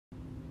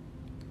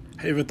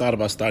Have you ever thought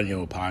about starting your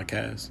own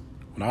podcast?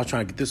 When I was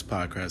trying to get this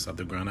podcast off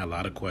the ground, I had a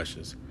lot of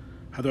questions.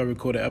 How do I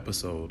record an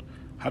episode?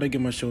 How do I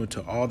get my show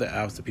into all the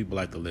apps that people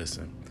like to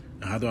listen?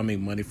 And how do I make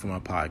money from my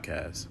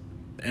podcast?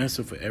 The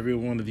answer for every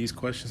one of these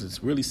questions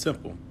is really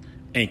simple.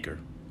 Anchor.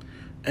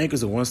 Anchor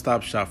is a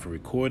one-stop shop for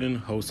recording,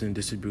 hosting, and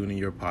distributing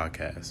your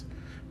podcast.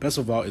 Best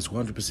of all, it's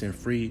 100%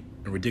 free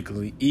and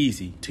ridiculously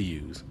easy to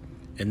use.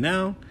 And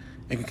now,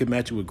 Anchor can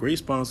match you with great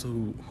sponsors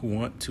who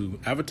want to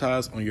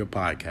advertise on your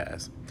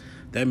podcast.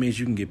 That means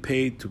you can get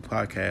paid to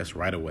podcast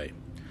right away.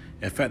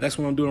 In fact, that's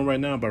what I'm doing right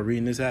now by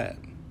reading this ad.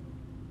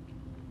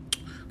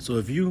 So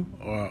if you've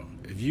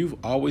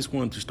always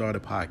wanted to start a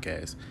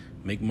podcast,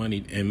 make money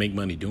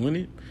doing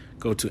it,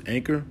 go to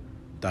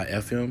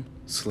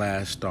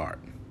anchor.fm/start.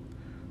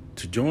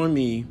 To join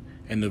me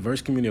and the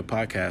diverse community of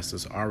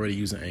podcasters already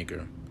using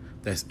Anchor.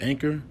 That's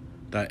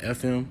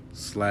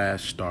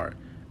anchor.fm/start.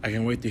 I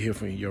can't wait to hear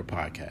from your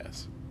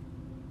podcast.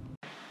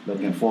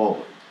 Looking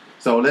forward.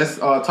 So let's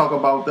talk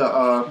about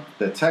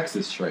the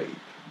Texas trade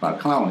by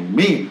Clowney.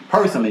 Me,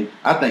 personally,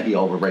 I think he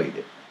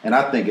overrated. And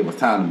I think it was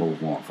time to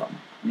move on from him.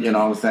 You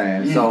know what I'm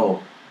saying? Mm.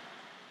 So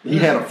he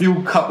had a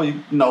few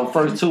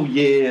first 2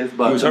 years.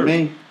 But to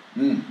me,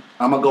 I'm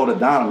going to go to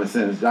Donovan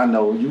since I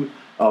know you,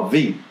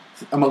 V.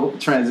 I'm going to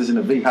transition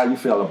to V. How you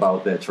feel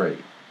about that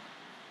trade?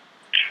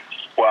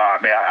 Well, I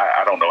mean,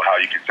 I don't know how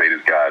you can say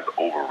this guy's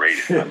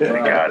overrated. I mean,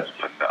 the guy's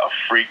a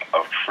freak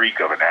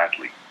of an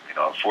athlete. You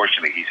know,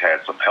 unfortunately, he's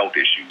had some health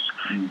issues,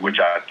 which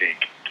I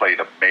think played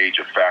a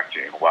major factor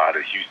in why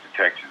the Houston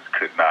Texans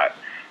could not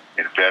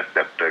invest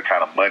the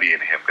kind of money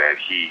in him that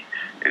he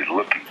is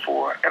looking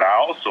for. And I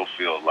also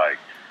feel like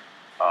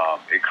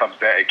it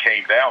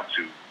came down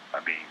to,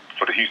 I mean,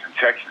 for the Houston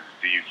Texans,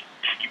 do you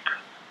keep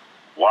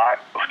Watt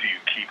or do you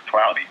keep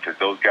Clowney? Because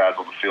those guys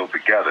on the field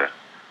together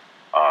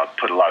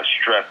put a lot of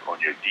stress on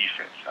your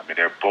defense. I mean,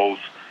 they're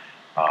both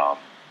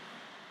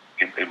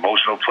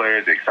emotional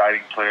players,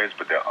 exciting players,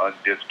 but they're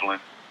undisciplined,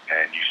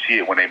 and you see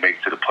it when they make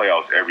it to the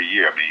playoffs every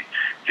year. I mean,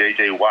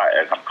 J.J. Watt,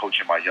 as I'm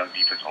coaching my young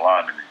defensive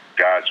linemen,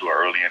 guys who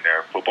are early in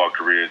their football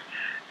careers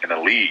in the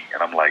league,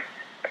 and I'm like,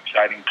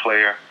 exciting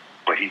player,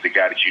 but he's a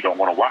guy that you don't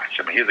want to watch.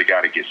 I mean, he's a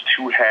guy that gets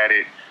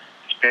two-hatted,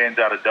 spins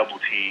out of double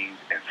teams,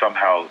 and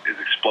somehow is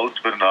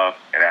explosive enough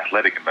and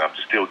athletic enough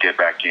to still get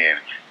back in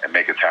and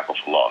make a tackle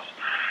for loss.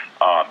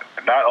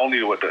 Not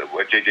only what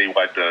J.J.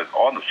 Watt does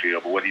on the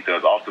field, but what he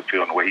does off the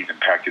field and the way he's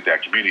impacted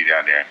that community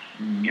down there.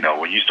 Mm-hmm. You know,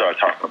 when you start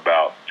talking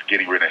about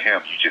getting rid of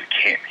him, you just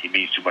can't. He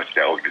means too much to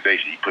that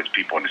organization. He puts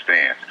people in the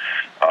stands.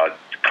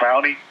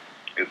 Clowney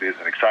is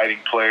an exciting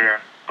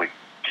player, but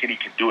Kenny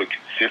can do it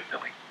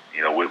consistently.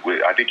 You know,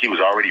 I think he was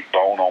already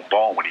bone on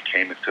bone when he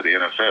came into the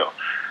NFL.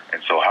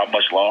 And so how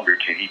much longer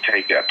can he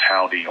take that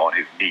pounding on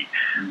his knee?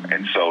 Mm-hmm.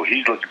 And so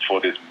he's looking for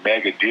this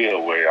mega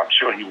deal where I'm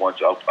sure he wants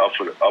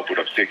upward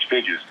of six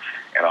figures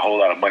and a whole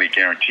lot of money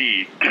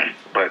guaranteed.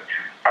 But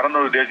I don't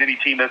know if there's any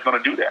team that's going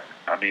to do that.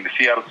 I mean, the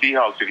Seattle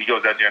Seahawks, if he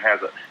goes out there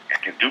and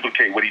can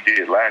duplicate what he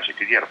did last year,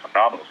 because he had a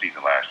phenomenal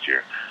season last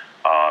year.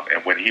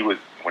 And when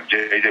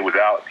JJ was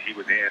out, he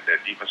was in.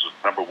 That defense was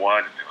number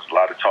one. And there was a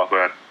lot of talk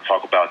about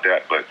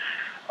that. But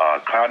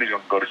Clowney's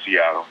going to go to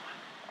Seattle.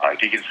 If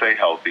he can stay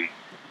healthy,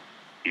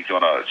 he's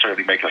going to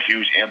certainly make a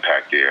huge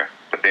impact there.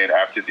 But then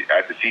after the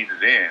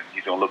season's end,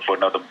 he's going to look for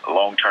another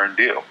long-term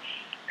deal.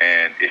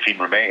 And if he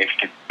can make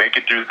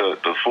it through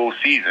the full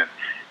season,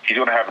 he's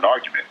going to have an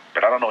argument.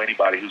 But I don't know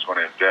anybody who's going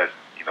to invest,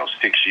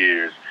 6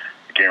 years,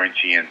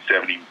 guaranteeing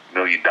 $70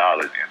 million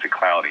into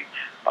Clowney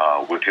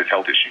with his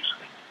health issues.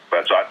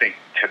 But so I think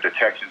the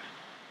Texans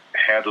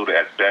handled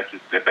it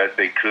the best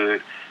they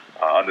could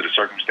under the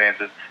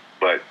circumstances.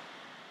 But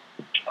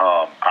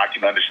I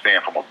can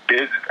understand from a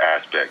business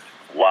aspect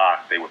why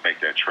they would make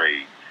that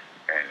trade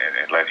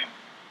and let him,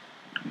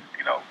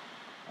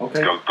 go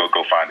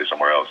find it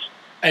somewhere else.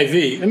 Hey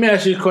V, let me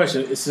ask you a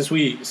question. Since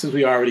we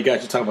already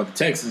got you talking about the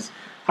Texans,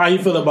 how you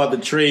feel about the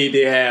trade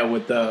they had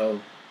with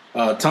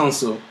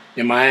Tunsil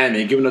in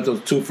Miami, giving up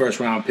those 2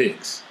 first-round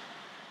picks?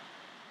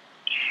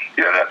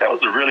 Yeah, that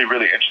was a really,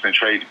 really interesting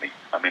trade to me.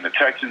 I mean, the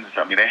Texans,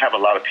 they have a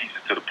lot of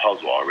pieces to the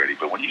puzzle already,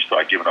 but when you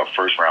start giving up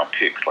first-round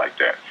picks like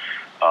that,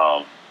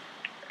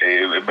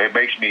 it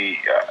makes me.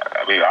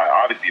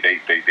 Obviously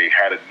they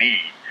had a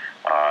need.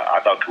 I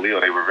thought Khalil,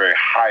 they were very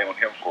high on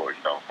him for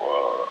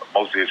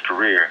most of his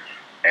career,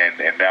 and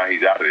now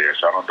he's out of there.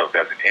 So I don't know if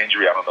that's an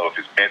injury. I don't know if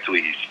it's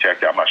mentally he's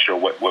checked out. I'm not sure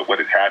what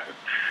has happened.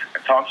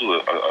 And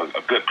Thompson's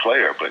a good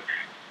player, but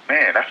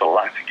man, that's a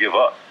lot to give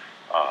up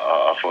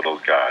for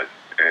those guys.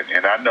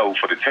 And I know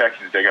for the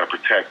Texans, they got to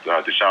protect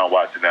Deshaun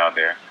Watson down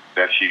there.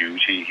 That's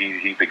huge.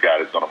 He's the guy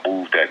that's going to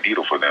move that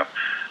needle for them.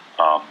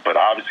 But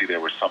obviously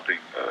there was something,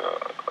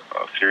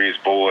 a serious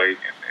void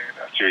and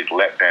a serious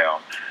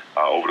letdown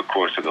over the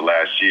course of the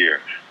last year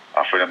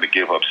for them to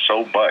give up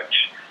so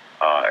much.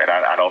 And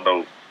I don't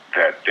know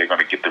that they're going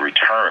to get the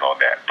return on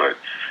that. But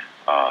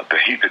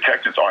the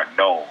Texans aren't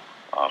known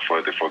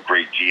for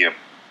great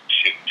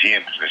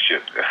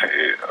GMmanship,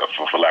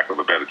 for lack of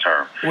a better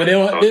term. Well,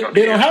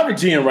 they don't have a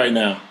GM right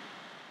now.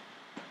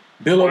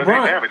 Bill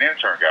O'Brien. They have an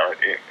interim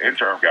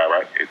guy,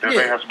 right? Doesn't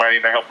they have somebody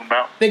in there helping them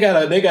out? They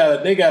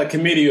got a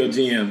committee of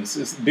GMs.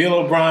 It's Bill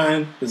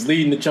O'Brien is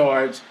leading the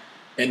charge,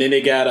 and then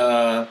they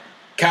got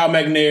Kyle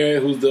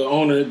McNair, who's the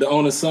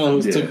owner's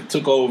son, who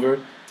took over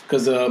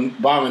because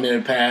Bob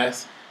McNair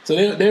passed. So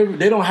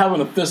they don't have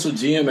an official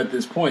GM at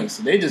this point.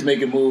 So they just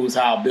making moves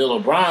how Bill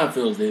O'Brien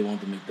feels they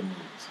want to make the moves.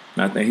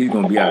 I think he's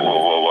going to be out.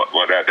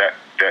 Well,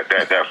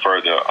 that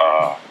further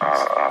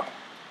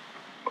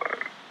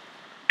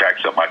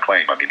backs up my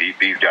claim. I mean,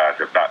 these guys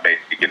have not made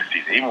it a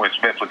season. Even when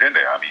Smith was in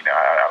there, I mean,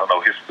 I don't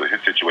know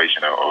his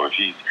situation, or is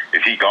he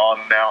gone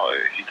now?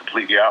 Is he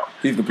completely out?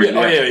 He's completely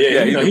out.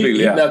 Yeah. He's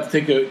completely out. He left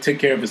to take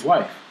care of his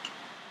wife.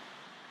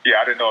 Yeah,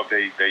 I didn't know if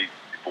they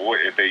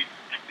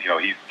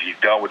he's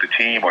done with the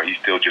team or he's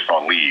still just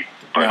on leave.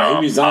 But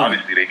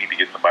honestly, they need to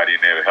get somebody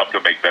in there to help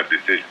them make better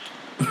decisions.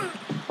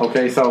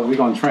 Okay, so we're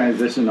gonna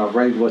transition.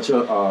 Ray, what's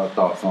your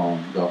thoughts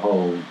on the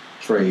whole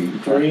trade?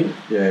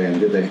 Yeah, and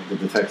did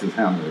the Texans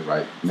handle it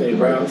right? Make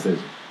the right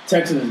decision.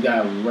 Texans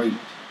got raped.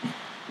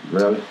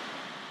 Really?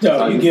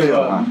 So you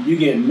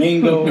get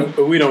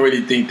Mingo. We don't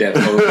really think that.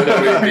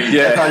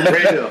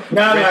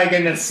 Not like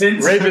in the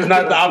sense. Rape is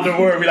not the optimal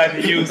word we like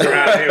to use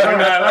around here. We're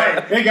not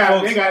like they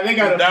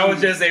got. That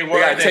was just a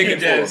word. They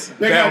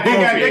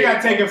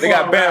got taken. They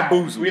got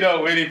bamboozled. We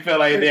don't really feel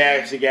like they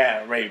actually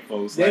got raped,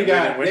 folks.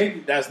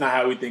 That's not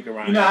how we think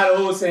around. You know how the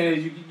old saying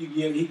is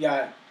he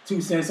got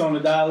 2 cents on the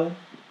dollar.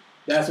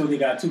 That's what they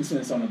got, 2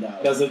 cents on the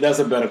dollar. That's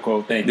a better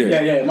quote. Thank you.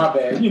 Yeah. My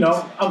bad. You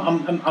know,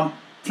 I'm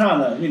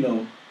trying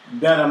to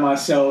better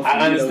myself.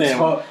 I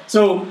understand.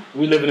 So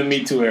we live in a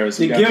Me Too era.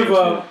 So to give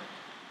up,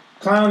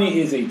 Clowney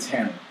is a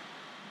talent.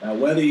 Now,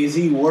 whether is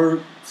he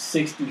worth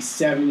 60,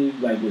 70,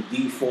 like with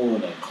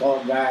D4, that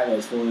Clark guy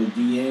that's for the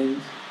DNs,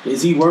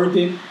 is he worth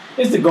it?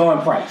 It's the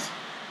going price.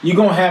 You're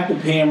going to have to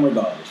pay him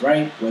regardless,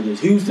 right? Whether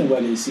it's Houston,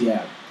 whether it's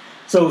Seattle.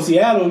 So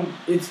Seattle,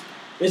 it's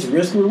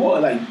risk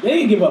reward. Like, they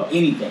didn't give up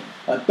anything.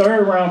 A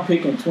 3rd round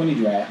pick in 20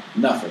 draft,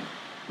 nothing.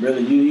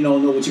 Really, you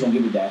don't know what you're going to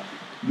get with that.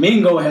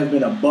 Mingo has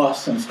been a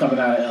bust since coming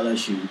out of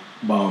LSU.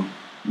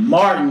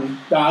 Martin,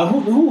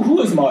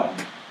 who is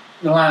Martin?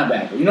 The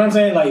linebacker. You know what I'm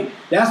saying? Like,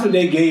 that's what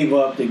they gave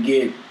up to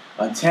get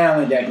a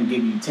talent that can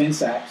give you 10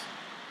 sacks.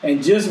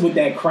 And just with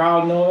that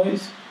crowd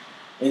noise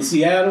in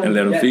Seattle, and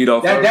let them feed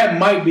off that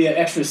might be an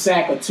extra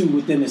sack or 2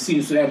 within the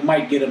season, so that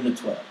might get him to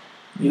 12.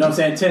 You know what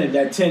I'm saying?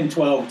 That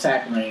 10-12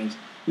 sack range.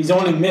 He's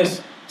only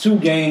missed 2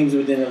 games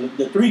within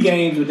the 3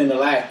 games within the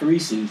last 3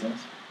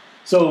 seasons.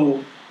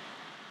 So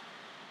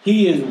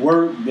he is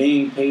worth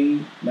being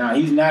paid. Now,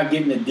 he's not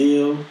getting a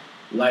deal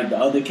like the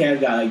other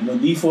cats got. Like when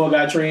D4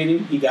 got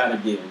traded, he got a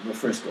deal with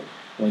Frisco.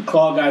 When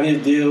Clark got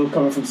his deal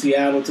coming from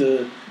Seattle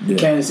to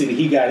Kansas City,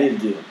 he got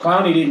his deal.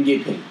 Clowney didn't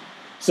get paid.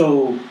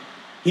 So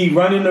he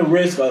running the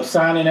risk of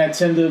signing that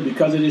tender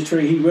because of this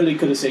trade. He really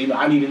could have said,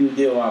 I need a new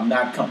deal or I'm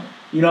not coming.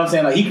 You know what I'm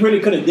saying? Like, he really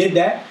could have did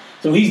that.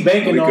 So he's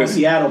banking on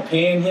Seattle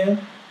paying him.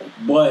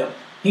 But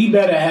he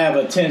better have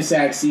a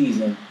 10-sack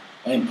season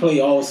and play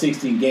all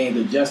 16 games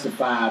to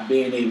justify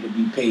being able to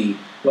be paid.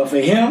 But for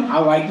him, I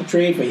like the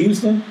trade for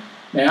Houston.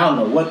 Man, I don't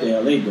know what the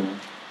hell they doing.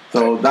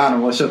 So, Donna,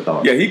 what's your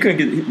thought? Yeah, he couldn't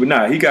get.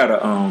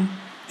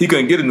 He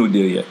couldn't get a new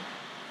deal yet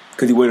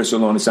because he waited so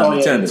long to sign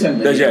the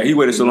tender. He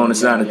waited so long to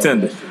sign the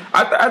tender.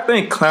 I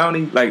think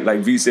Clowney, like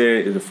V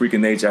said, is a freak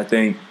of nature. I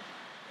think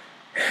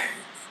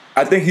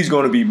he's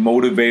going to be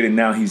motivated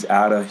now. He's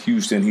out of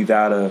Houston. He's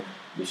out of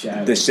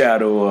the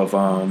shadow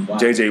of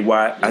J.J.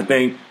 Watt. I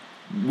think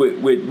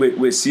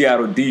with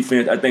Seattle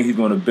defense, I think he's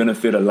going to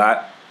benefit a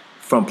lot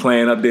from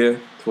playing up there.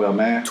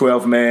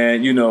 12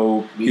 man. You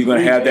know, he's going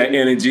to have that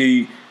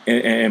energy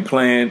and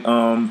playing.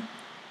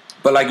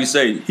 But like you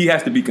say, he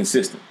has to be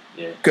consistent.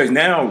 Because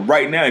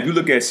right now, if you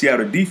look at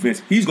Seattle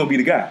defense, he's going to be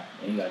the guy.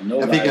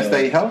 If he can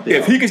stay healthy.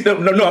 If he can still,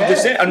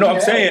 I'm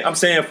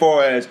saying as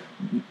far as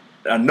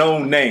a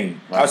known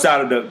name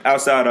outside of the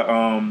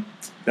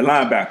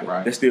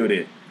linebacker that's still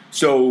there.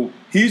 So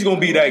he's going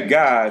to be that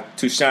guy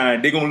to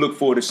shine. They're going to look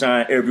for to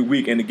shine every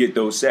week and to get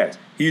those sacks.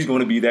 He's going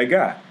to be that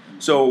guy.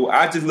 So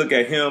I just look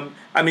at him.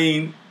 I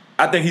mean,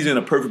 I think he's in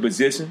a perfect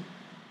position.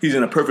 He's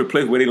in a perfect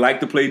place where they like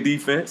to play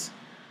defense.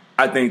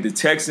 I think the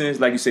Texans,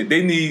 like you said,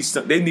 they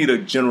need a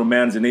general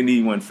manager and they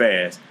need one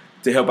fast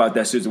to help out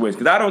that situation.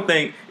 Because I don't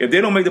think if they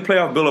don't make the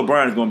playoff, Bill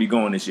O'Brien is going to be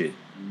going this year.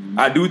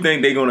 I do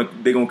think they're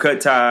gonna cut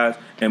ties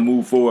and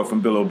move forward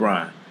from Bill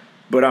O'Brien.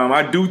 But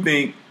I do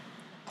think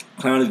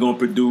Clown is going to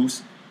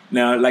produce.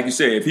 Now, like you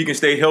said, if he can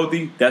stay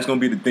healthy, that's going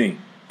to be the thing.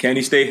 Can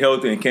he stay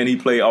healthy and can he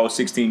play all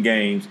 16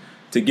 games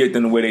to get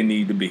them the way they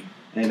need to be?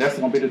 And that's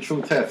going to be the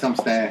true test, him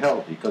staying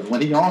healthy. Because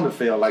when he on the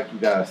field, like you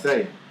guys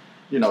say,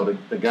 you know,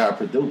 the guy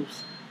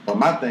produce. But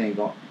my thing,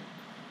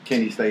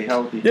 can he stay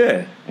healthy?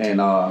 Yeah. And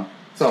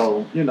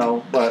so, you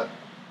know, but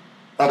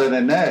other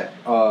than that,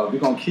 we're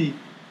going to keep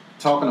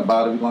talking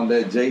about it. We're going to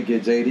let Jay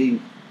get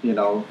JD, you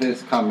know,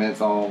 his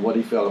comments on what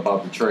he felt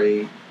about the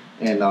trade.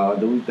 And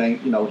do we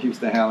think, you know,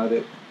 Houston handled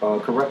it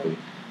correctly?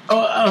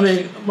 I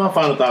mean, my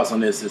final thoughts on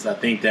this is I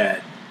think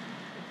that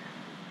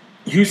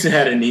Houston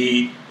had a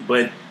need,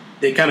 but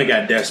they kind of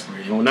got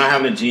desperate. And not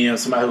having a GM,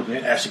 somebody who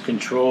can actually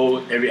control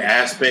every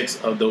aspect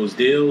of those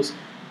deals,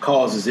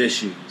 causes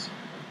issues.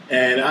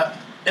 And I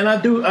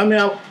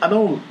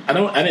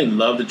didn't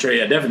love the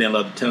trade. I definitely didn't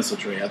love the Tinsel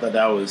trade. I thought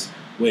that was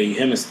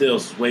him and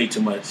Stills was way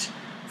too much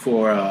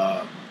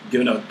for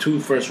giving up 2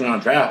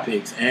 first-round draft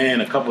picks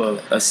and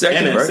a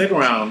second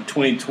round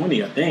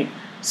 2020, I think.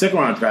 Second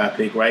round draft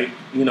pick, right?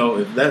 You know,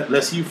 if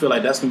let's you feel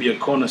like that's gonna be a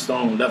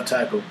cornerstone left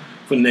tackle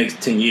for the next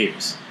 10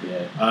 years.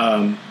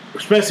 Yeah.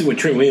 Especially with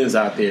Trent Williams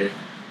out there,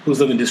 who's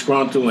looking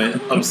disgruntled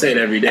and upset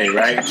every day,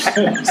 right?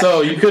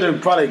 So you could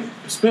have probably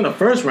spent a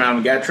first round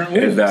and got Trent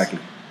Williams. Exactly.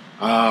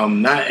 At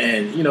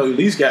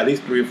least got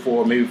 3 or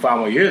 4, maybe 5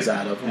 more years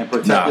out of him. And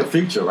protect the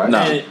future,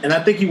 right? And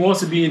I think he wants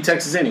to be in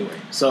Texas anyway.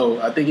 So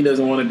I think he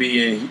doesn't want to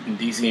be in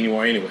DC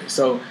anymore anyway.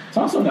 So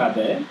Tulsa's not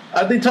bad.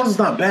 I think Tulsa's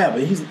not bad,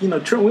 but he's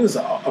Trent Williams is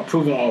a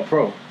proven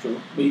All-Pro.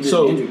 True. But he's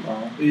injury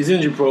prone. He's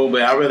injury prone,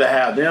 but I'd rather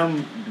have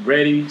them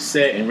ready,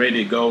 set, and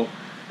ready to go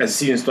as the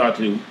season starts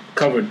to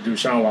cover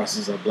Deshaun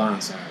Watson's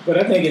blind side. But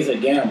I think it's a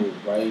gamble,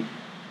 right?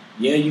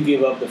 Yeah, you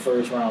give up the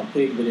first round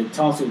pick, but if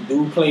Tunsil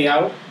do play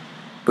out.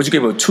 But you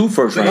gave up 2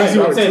 first round picks.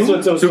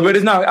 But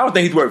it's not. I don't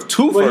think he's worth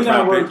 2 first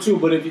round picks. He's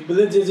not worth 2. But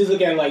let's just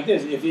look at it like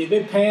this: if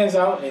it pans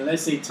out, and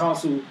let's say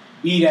Tunsil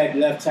be that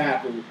left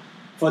tackle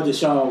for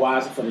Deshaun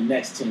Watson for the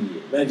next 10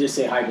 years, let's just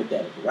say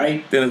hypothetical,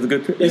 right? Then it's a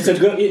good pick. It's a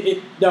good.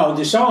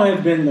 Deshaun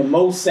has been the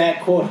most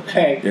sacked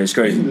quarterback it's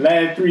crazy. in the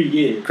last 3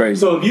 years. Crazy.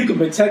 So if you can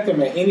protect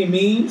him at any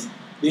means,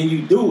 then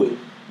you do it.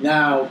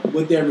 Now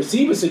with their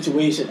receiver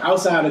situation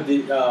outside of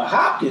the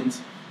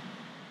Hopkins.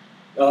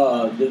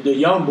 The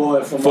young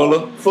boy from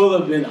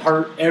Fuller been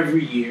hurt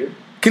every year.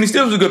 Kenny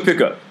Stills was a good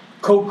pickup.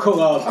 Cote, the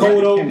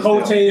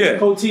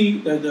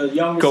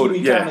young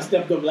receiver, kind of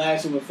stepped up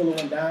last year when Fuller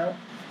went down.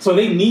 So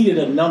they needed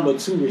a number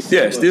 2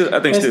 receiver. Yeah, I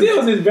think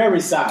Stills is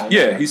very solid.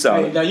 Yeah, he's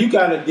solid. Now you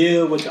got to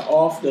deal with the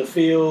off the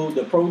field,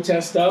 the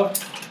protest stuff.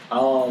 But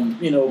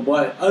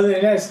other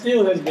than that,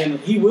 Stills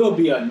he will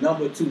be a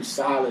number 2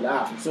 solid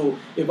option. So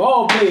if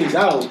all plays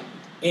out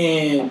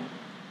and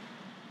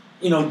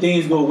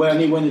things go well and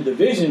they win the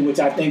division, which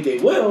I think they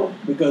will,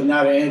 because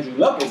now that Andrew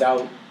Luck is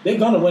out, they're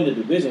going to win the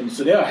division.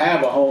 So they'll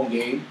have a home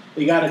game.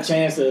 They got a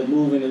chance to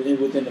move in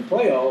within the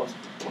playoffs.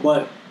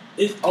 But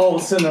it's all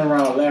centered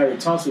around Larry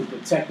Tunsil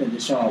protecting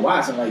Deshaun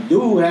Watson. Like,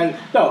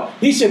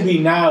 he should be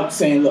now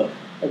saying, look,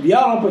 if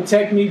y'all don't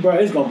protect me, bro,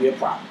 it's going to be a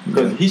problem.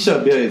 Because he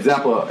should be an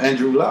example of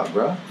Andrew Luck,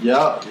 bro.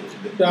 Yeah.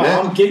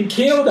 I'm getting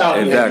killed out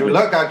here. Exactly. Andrew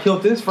Luck got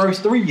killed his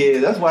first 3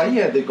 years. That's why he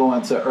had to go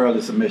into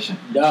early submission.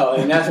 No,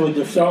 and that's what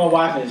Deshaun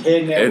Watson is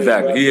heading that way.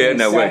 Exactly. He heading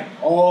that way.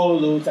 All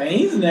those times.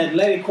 He's an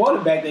athletic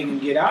quarterback that can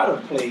get out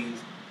of plays.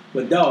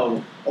 But,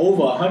 over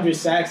 100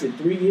 sacks in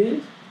 3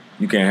 years?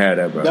 You can't have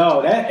that, bro.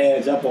 No, that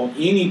adds up on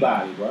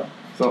anybody, bro.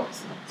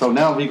 So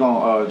now we're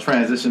going to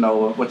transition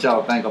over what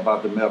y'all think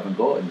about the Melvin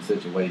Gordon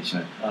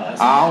situation.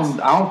 I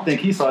don't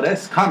think he saw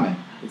that's coming.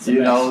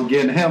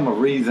 Getting him a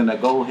reason to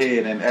go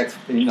ahead and,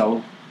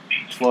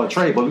 for a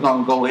trade. But we're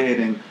going to go ahead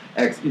and,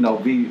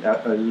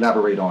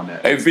 elaborate on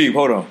that. Hey, V,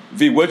 hold on.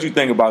 V, what do you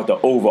think about the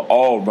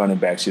overall running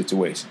back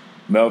situation?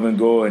 Melvin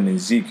Gordon and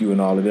Ezekiel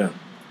and all of them.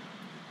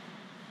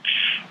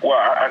 Well,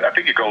 I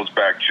think it goes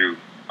back to,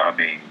 I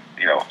think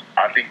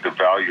the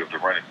value of the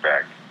running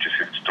back just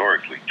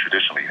historically,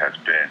 traditionally has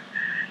been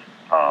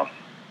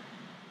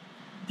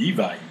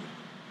devalued.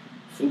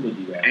 Super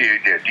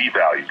devalued. Yeah,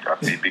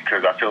 devalued.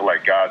 Because I feel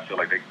like guys feel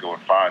like they can go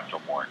and find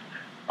someone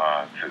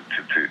to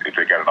if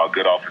they got a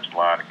good offensive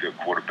line, a good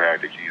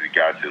quarterback, they can use a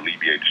guy to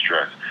alleviate the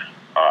stress.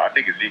 I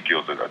think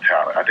Ezekiel's a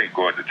talent. I think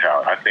Gordon's a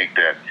talent. I think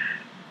that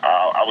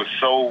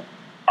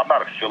I'm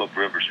not a Phillip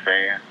Rivers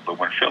fan, but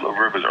when Phillip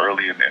Rivers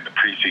early in the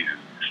preseason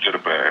stood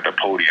up at the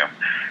podium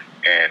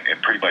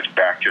and pretty much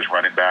backed his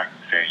running back,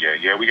 saying,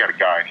 yeah, we got a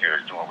guy in here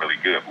that's doing really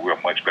good, but we're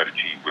a much better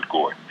team with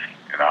Gordon.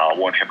 And I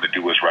want him to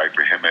do what's right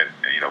for him, and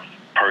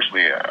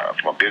personally,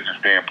 from a business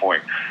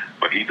standpoint,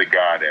 but he's a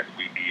guy that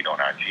we need on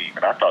our team.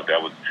 And I thought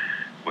that was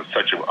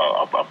such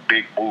a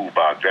big move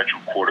by a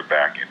veteran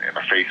quarterback in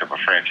the face of a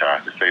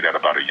franchise to say that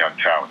about a young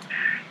talent.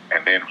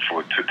 And then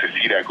to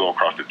see that go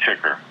across the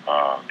ticker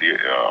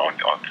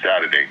on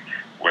Saturday,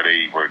 where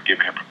they were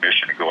giving him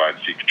permission to go out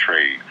and seek a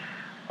trade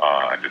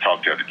and to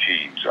talk to other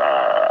teams,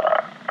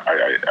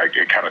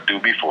 it kind of threw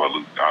me for a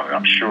loop.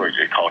 I'm sure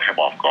it caught him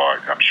off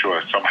guard. I'm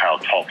sure somehow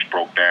talks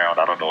broke down.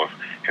 I don't know if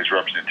his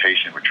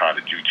representation were trying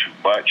to do too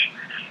much.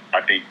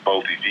 I think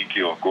both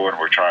Ezekiel and Gordon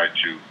were trying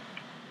to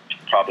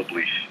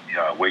probably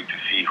wait to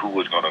see who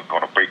was going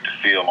to break the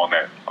seal on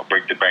that, or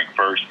break the bank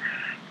first.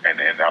 And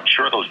I'm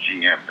sure those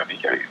GMs, these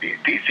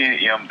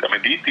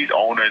GMs, these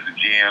owners and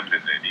GMs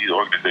and these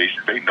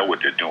organizations, they know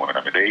what they're doing.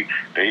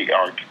 They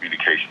are in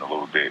communication a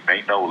little bit.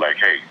 They know, like,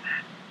 hey,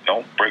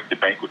 don't break the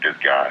bank with this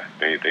guy.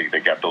 They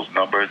got those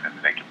numbers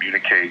and they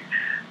communicate,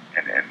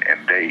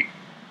 and they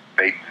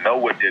know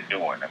what they're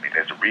doing.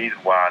 There's a reason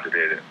why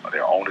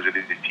they're owners of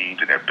these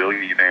teams and they're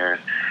billionaires,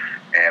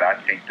 and I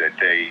think that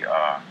they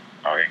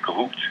are in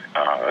cahoots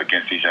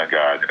against these young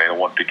guys, and they don't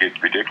want to get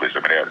ridiculous.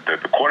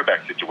 The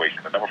quarterback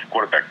situation, the number for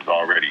quarterbacks is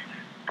already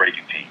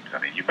breaking teams. I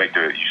mean, you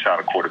sign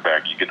a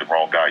quarterback, you get the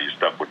wrong guy, you're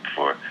stuck with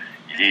for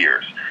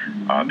years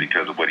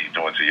because of what he's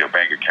doing to your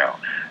bank account.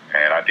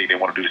 And I think they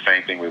want to do the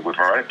same thing with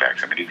running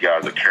backs. I mean, these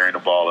guys are carrying the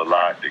ball a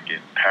lot. They're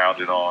getting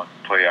pounded on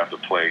play after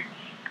play.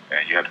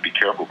 And you have to be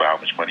careful about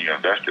how much money you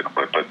invest in them.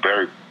 But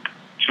very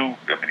true.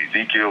 I mean,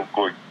 Ezekiel,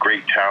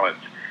 great talent.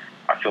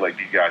 I feel like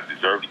these guys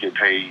deserve to get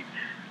paid.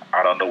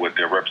 I don't know what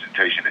their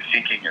representation is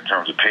seeking in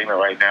terms of payment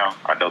right now.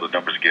 I know the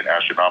numbers are getting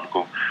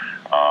astronomical.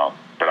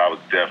 But I was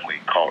definitely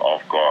caught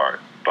off guard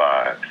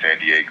by San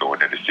Diego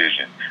and their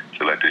decision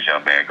to let this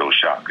young man go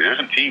shop. Because there's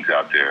some teams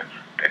out there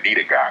that need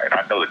a guy. And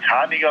I know the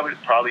timing of it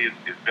probably is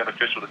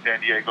beneficial to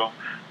San Diego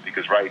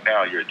because right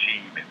now you're a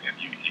team and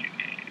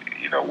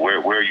you know, where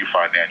are you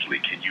financially?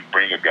 Can you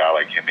bring a guy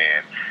like him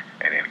in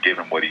and give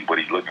him what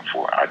he's looking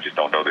for? I just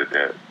don't know that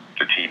there's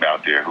a team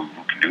out there who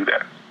can do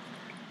that.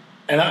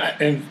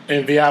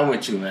 And V, I'm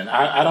with you, man.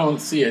 I don't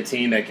see a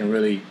team that can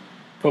really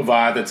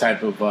provide the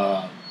type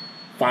of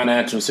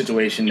financial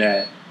situation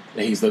that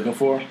he's looking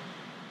for.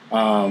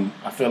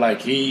 I feel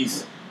like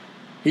he's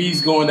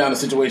going down a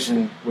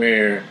situation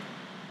where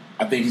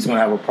I think he's going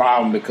to have a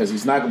problem because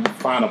he's not going to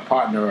find a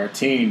partner or a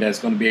team that's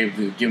going to be able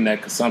to give him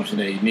that consumption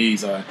that he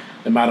needs or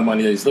the amount of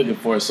money that he's looking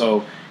for.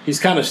 So he's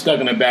kind of stuck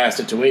in a bad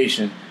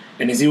situation.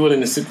 And is he willing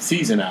to sit the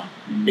season out?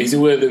 Mm-hmm. Is he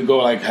willing to go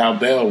like how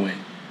Bell went,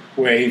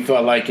 where he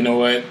felt like, you know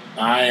what,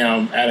 I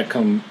am at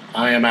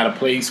a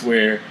place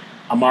where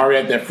I'm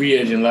already at that free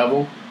agent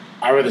level.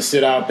 I'd rather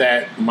sit out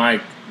that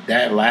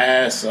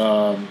last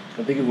I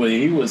think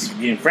he was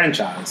getting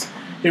franchised.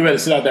 He'd rather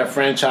sit out that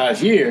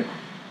franchise year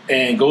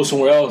and go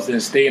somewhere else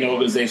than stay in an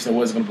organization that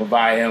wasn't going to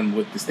provide him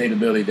with the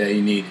stability that he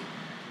needed.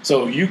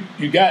 So you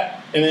got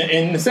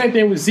and the same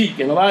thing with Zeke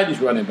and a lot of these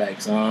running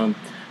backs. I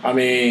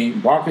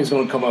mean, Barkley's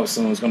going to come up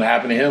soon. It's going to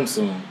happen to him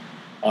soon.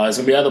 There's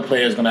going to be other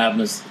players going to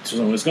happen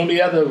soon. There's going to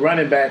be other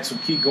running backs who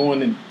keep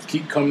going and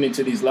keep coming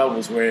into these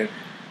levels where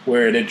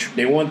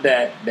they want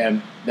that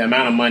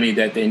amount of money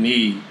that they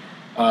need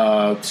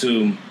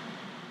to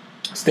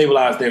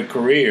stabilize their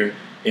career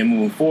and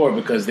moving forward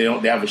because they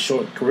have a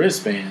short career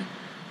span.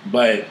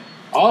 But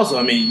also,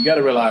 I mean, you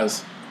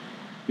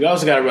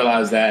also got to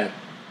realize that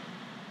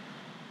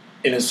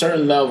in a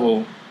certain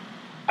level,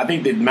 I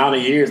think the amount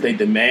of years they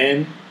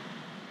demand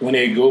when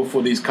they go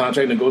for these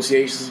contract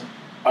negotiations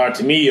are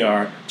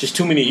just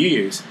too many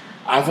years.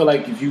 I feel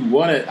like if you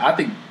want it, I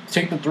think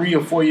take the 3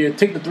 or 4 year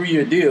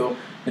deal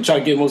and try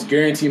to get most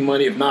guaranteed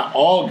money, if not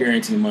all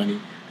guaranteed money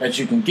that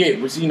you can get.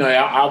 Which, you know,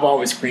 I've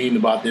always screamed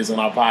about this on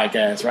our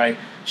podcast, right?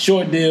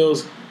 Short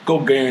deals, go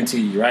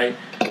guaranteed, right?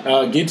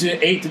 Get you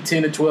 $8 to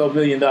 $10 to $12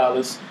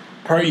 million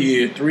per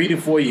year, 3 to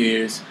 4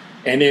 years,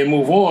 and then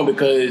move on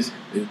because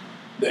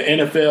the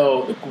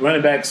NFL, the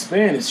running back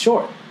span is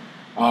short.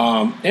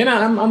 And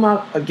I'm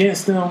not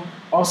against them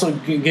also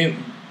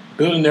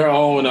building their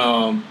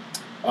own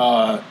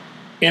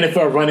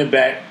NFL running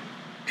back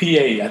PA.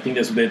 I think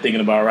that's what they're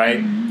thinking about, right?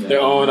 Mm-hmm. Yeah.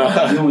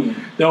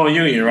 Their own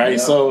union, right? Yeah.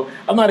 So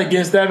I'm not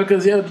against that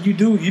because you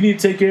need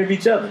to take care of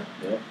each other.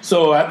 Yeah.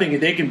 So I think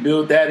if they can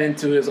build that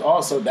into it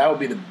also, that would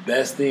be the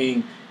best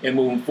thing in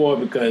moving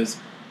forward because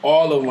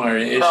all of them are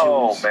in issues.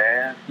 No,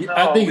 man. No,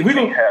 I think we're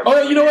going to –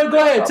 oh, you know what? Go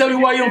ahead. Tell me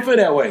why you don't feel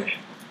that way.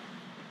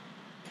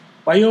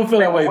 Why you don't feel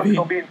that way, what's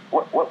B?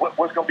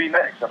 What's going to be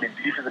next? I mean,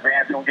 defensive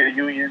end's going to get a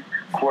union.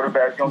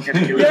 Quarterback's going to get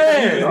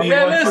a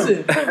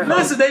union.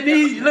 Listen. They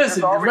need –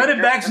 listen,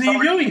 running backs need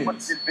unions.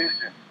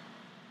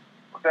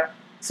 What's that?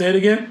 Say it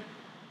again.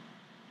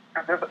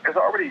 There's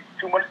already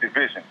too much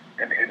division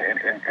in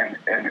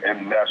the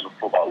National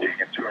Football League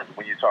in terms of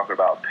when you're talking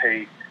about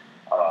pay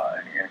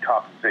and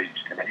compensation.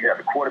 I mean, you have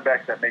the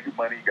quarterbacks that make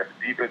money. You got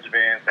the defensive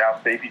ends. Now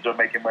safeties are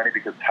making money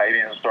because tight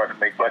ends are starting to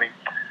make money.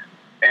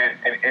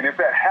 And if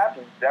that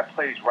happens, that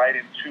plays right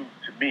into,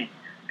 to me,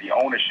 the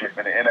ownership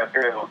and the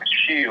NFL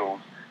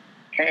shields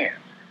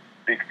hands.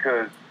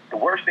 Because the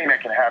worst thing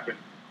that can happen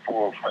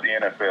for the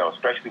NFL,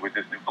 especially with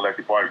this new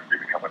collective bargaining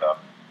agreement coming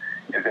up,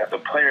 is that the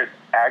players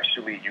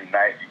actually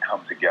unite and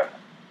come together.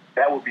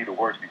 That would be the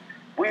worst thing.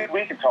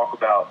 We can talk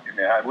about, and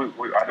I know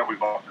we're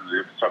going through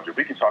a different subject,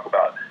 we can talk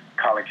about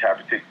Colin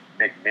Kaepernick,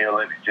 Nick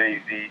Nealon, and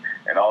Jay-Z,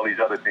 and all these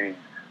other things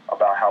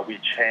about how we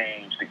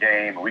changed the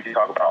game, and we can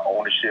talk about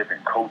ownership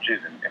and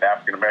coaches and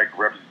African-American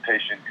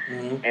representation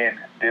in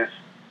this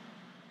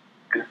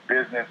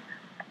business.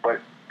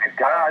 But the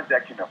guys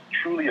that can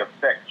truly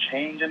affect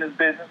change in this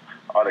business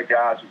are the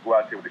guys who go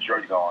out there with the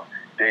jersey on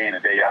day in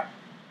and day out.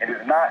 And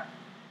it's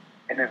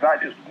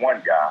not just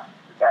one guy.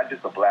 It's not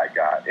just a black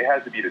guy. It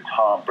has to be the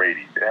Tom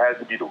Brady. It has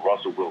to be the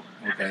Russell Wilson.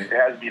 Okay. It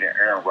has to be the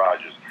Aaron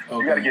Rodgers. Okay.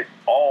 You got to get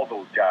all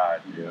those guys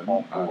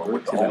on board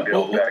with the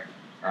Odell Beckham.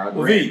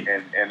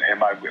 And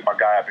my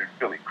guy up in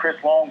Philly, Chris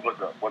Long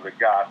was a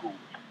guy who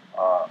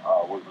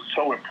was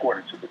so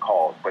important to the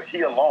cause, but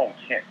he alone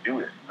can't do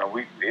it. You know,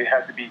 it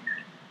has to be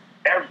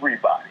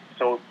everybody.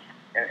 So,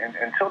 and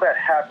until that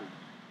happens,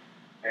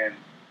 and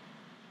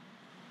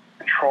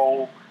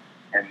control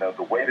and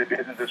the way the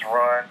business is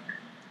run,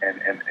 and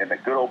the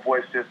good old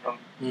boy system,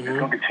 it's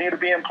going to continue to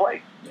be in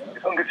play. Yeah.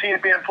 It's going to continue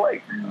to be in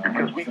play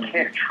because we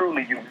can't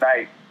truly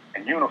unite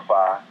and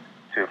unify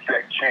to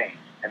affect change.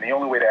 And the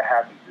only way that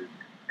happens is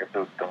if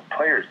the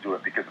players do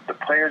it. Because if the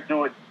players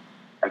do it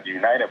as a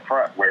united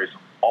front, where it's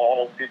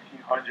all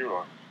 1,500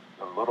 or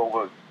a little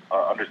over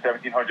under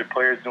 1,700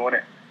 players doing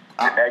it,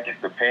 and that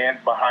gets the fans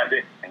behind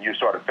it, and you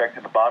start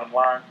affecting the bottom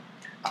line.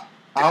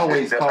 I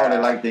always call it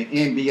like the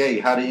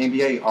NBA, how the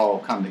NBA all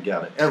come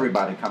together.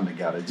 Everybody come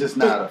together, just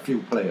not a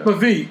few players. But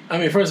V, I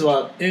mean, first of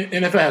all,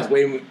 NFL has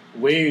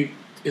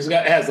it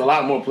has a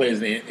lot more players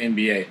than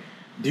NBA.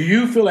 Do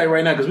you feel like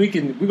right now, because we're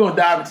gonna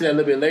dive into that a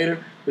little bit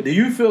later, but do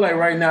you feel like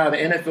right now the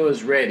NFL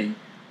is ready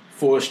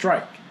for a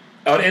strike,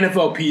 or the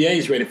NFLPA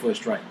is ready for a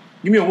strike?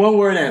 Give me a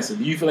one-word answer.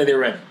 Do you feel like they're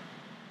ready?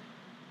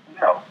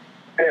 No,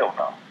 hell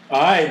no.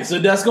 All right, so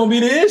that's gonna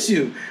be the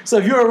issue. So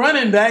if you're a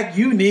running back,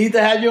 you need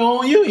to have your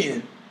own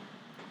union.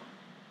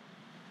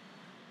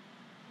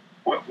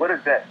 What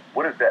is that?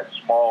 What is that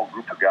small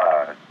group of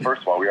guys?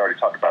 First of all, we already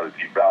talked about the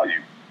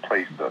devalue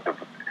place,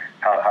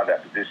 how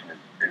that position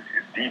is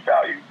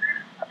devalued.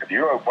 If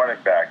you're a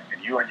running back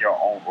and you're in your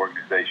own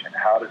organization,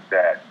 how does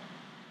that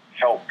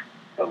help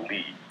the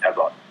league as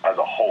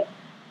a whole?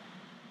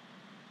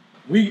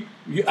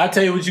 I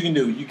tell you what you can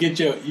do.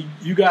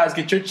 You guys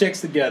get your checks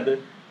together.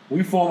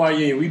 We form our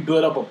union. We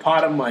build up a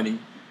pot of money,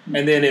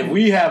 and then if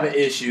we have an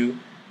issue,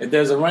 if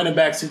there's a running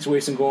back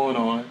situation going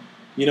on,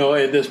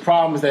 if there's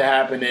problems that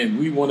happen and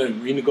we want to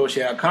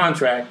renegotiate our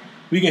contract,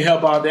 we can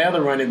help out the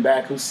other running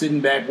back who's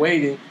sitting back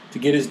waiting to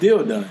get his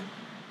deal done.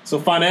 So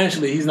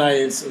financially, he's not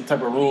in some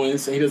type of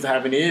ruins and he doesn't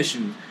have any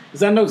issues.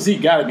 Because I know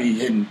Zeke got to be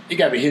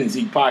hitting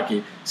Zeke's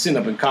pocket, sitting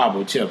up in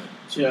Cabo chilling.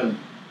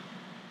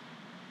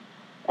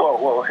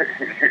 Well,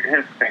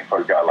 here's the thing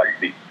for a guy like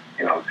Zeke.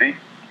 Zeke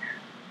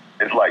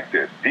is like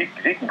this. Zeke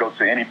can go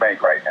to any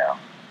bank right now,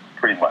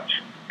 pretty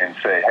much, and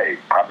say, "Hey,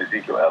 I'm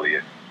Ezekiel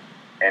Elliott."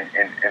 And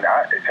when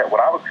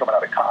I was coming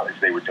out of college,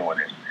 they were doing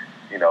this.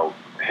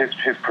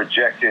 His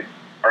projected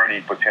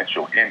earning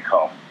potential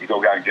income, you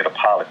go out and get a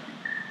policy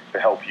to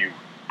help you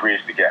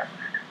bridge the gap.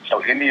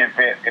 So in the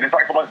event, and it's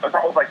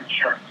almost like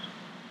insurance.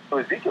 So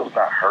Ezekiel's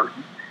not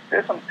hurting.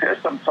 There's some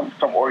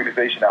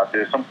organization out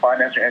there, some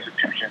financial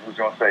institution who's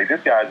going to say, this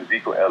guy is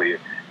Ezekiel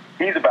Elliott.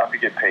 He's about to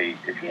get paid.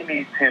 If he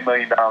needs $10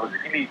 million,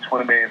 if he needs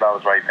 $20 million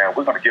right now,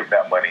 we're going to give him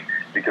that money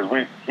because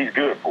he's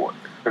good for it.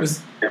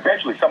 Because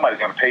eventually somebody's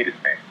going to pay this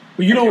man.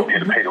 But you don't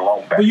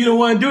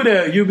want to do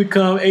that. You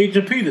become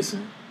Agent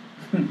Peterson.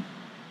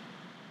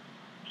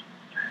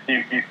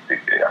 Wait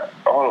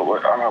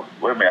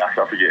a minute,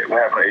 I forget.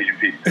 What happened to Agent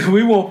Peterson?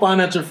 We want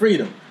financial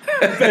freedom.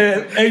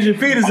 Agent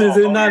Peterson is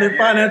not in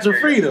financial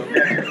freedom. We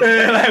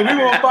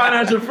want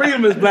financial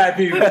freedom as black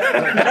people.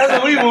 That's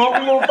what we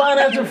want. We want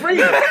financial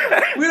freedom.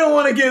 We don't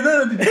want to give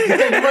them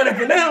take money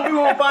for them. We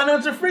want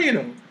financial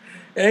freedom.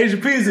 And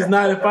Agent Peterson is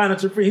not in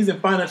financial freedom. He's in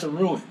financial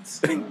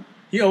ruins.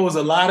 He owes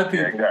a lot of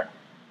people. Yeah, exactly.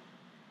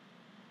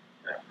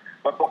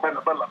 But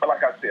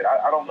like I said,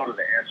 I don't know that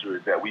the answer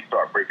is that we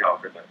start breaking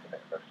off in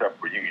a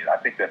separate union. I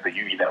think that the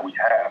union that we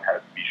have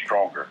has to be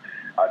stronger.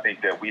 I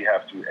think that we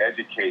have to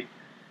educate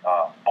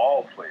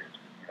all players.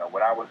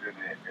 When I was in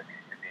the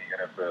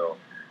NFL,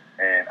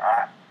 and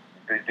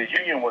the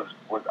union was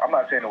I'm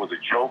not saying it was a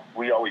joke.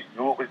 We always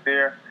knew it was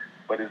there,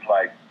 but it's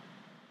like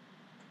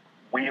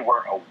we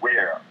weren't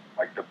aware,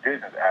 like the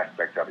business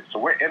aspect of it. So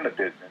we're in the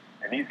business,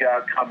 and these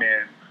guys come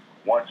in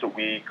once a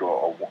week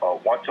or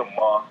once a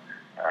month.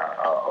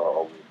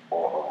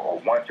 Or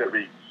once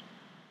every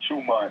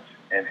 2 months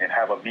and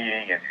have a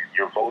meeting and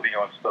you're voting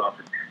on stuff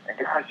and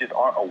guys just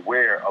aren't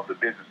aware of the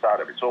business side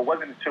of it. So it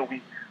wasn't until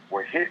we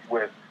were hit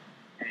with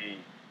the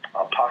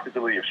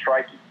possibility of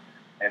striking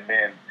and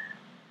then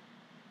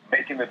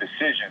making the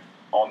decision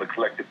on the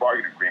collective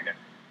bargaining agreement,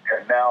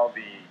 and now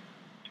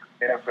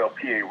the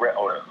NFLPA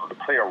or the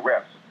player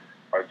reps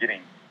are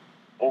getting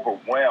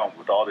overwhelmed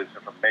with all this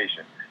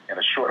information in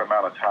a short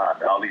amount of time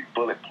and all these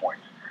bullet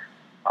points.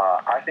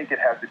 I think it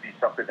has to be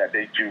something that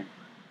they do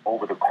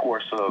over the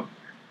course of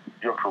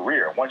your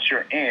career. Once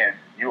you're in,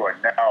 you are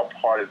now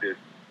part of this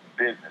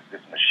business,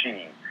 this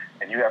machine,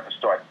 and you have to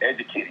start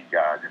educating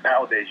guys. And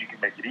nowadays, you can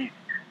make it easy.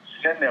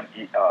 Send them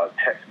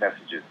text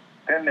messages,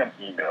 send them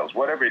emails,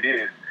 whatever it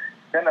is.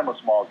 Send them a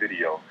small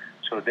video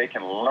so that they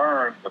can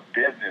learn the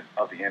business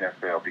of the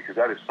NFL, because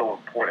that is so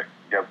important.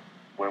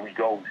 When we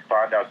go, we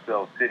find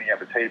ourselves sitting at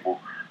the table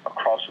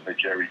across from the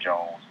Jerry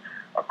Jones,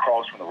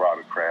 across from the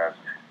Robert Kraft,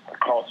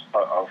 across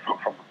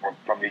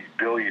from these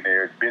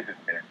billionaires,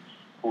 businessmen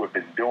who have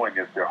been doing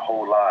this their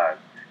whole lives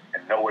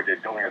and know what they're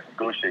doing at the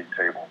negotiating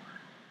table,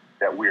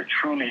 that we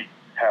truly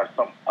have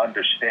some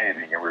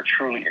understanding and we're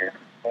truly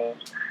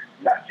informed,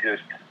 not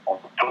just on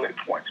the bullet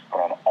points, but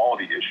on all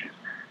the issues.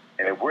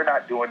 And if we're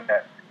not doing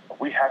that,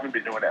 we haven't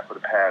been doing that for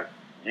the past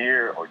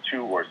year or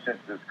two or since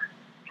this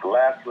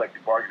last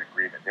collective bargaining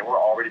agreement, then we're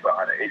already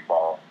behind the 8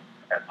 ball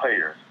as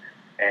players.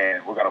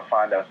 And we're going to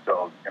find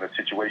ourselves in a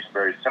situation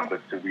very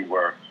similar to we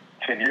were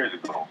 10 years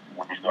ago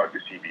when we started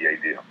the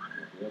CBA deal.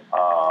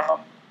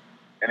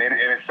 And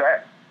it's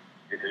sad.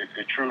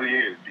 It truly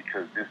is,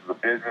 because this is a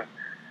business.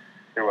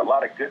 There were a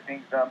lot of good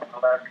things done by the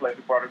last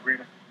collective bargaining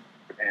agreement,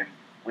 and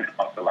we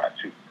lost a lot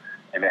too.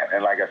 And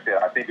like I said,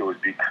 I think it was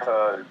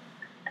because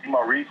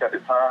Maurice at the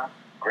time,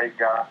 great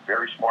guy,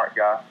 very smart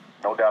guy,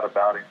 no doubt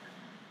about it.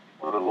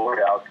 He was a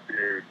lawyer out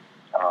there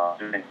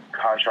doing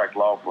contract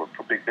law for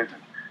big business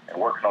and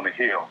working on the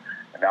Hill.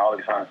 And now all of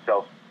a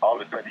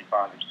sudden he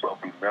finds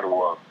himself in the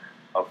middle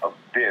of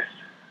this,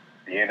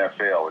 the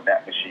NFL and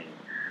that machine.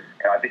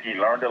 And I think he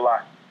learned a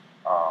lot.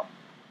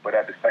 But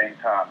at the same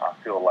time, I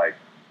feel like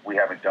we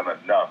haven't done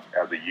enough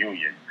as a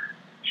union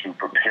to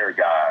prepare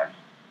guys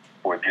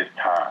for this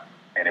time.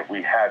 And if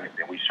we haven't,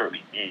 then we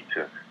certainly need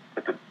to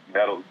put the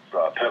pedal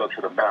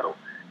to the metal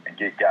and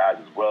get guys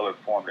as well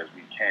informed as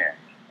we can.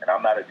 And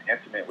I'm not as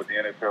intimate with the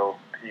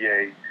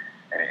NFLPA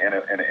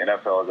and the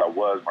NFL as I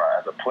was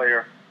as a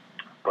player,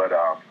 but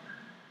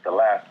the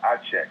last I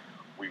checked,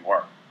 we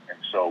weren't. And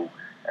so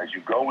as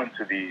you go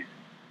into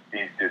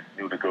this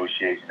new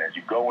negotiation, as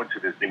you go into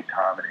this new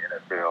time in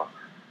the NFL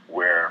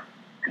where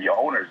the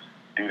owners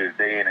do this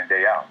day in and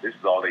day out, this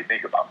is all they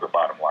think about, the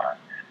bottom line.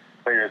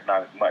 Players,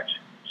 not as much.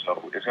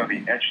 So it's going to be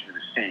interesting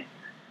to see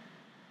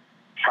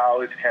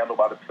how it's handled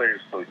by the Players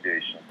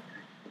Association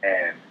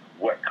and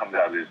what comes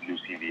out of this new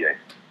CBA.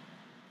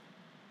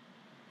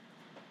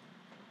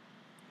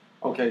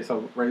 Okay,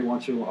 so Ray, why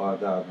don't you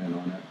dive in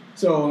on that?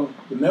 So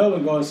the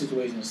Melvin Gordon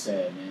situation is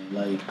sad, man.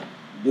 Like,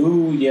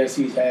 dude, yes,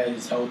 he's had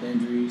his health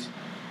injuries,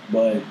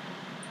 but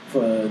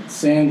for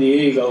San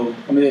Diego,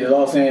 the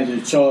Los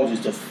Angeles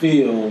Chargers to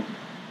feel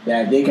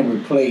that they can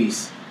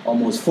replace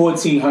almost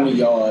 1,400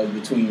 yards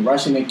between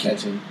rushing and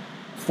catching,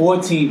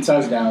 14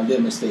 touchdowns, they're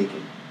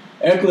mistaken.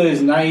 Eckler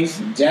is nice,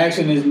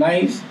 Jackson is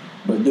nice,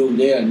 but dude,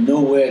 they are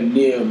nowhere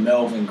near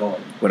Melvin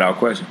Gordon. Without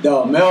question.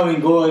 Melvin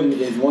Gordon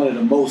is one of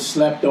the most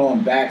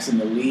slept-on backs in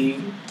the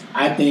league.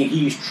 I think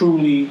he's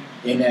truly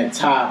in that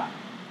top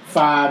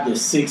 5 to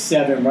 6,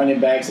 7 running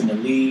backs in the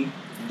league.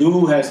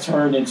 Dude has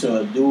turned into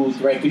a dual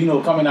threat.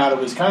 Coming out of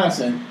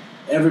Wisconsin,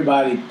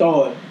 everybody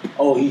thought,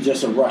 oh, he's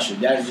just a rusher.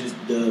 That's just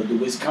the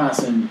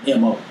Wisconsin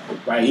MO,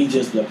 right? He's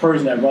just the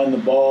person that run the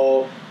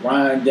ball,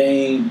 Ryan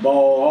Dane,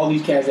 Ball, all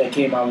these cats that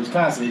came out of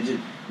Wisconsin. It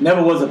just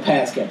never was a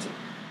pass catcher.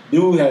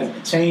 Dude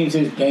has changed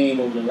his game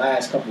over the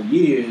last couple of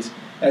years,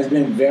 has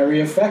been very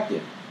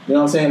effective. You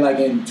know what I'm saying? Like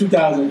in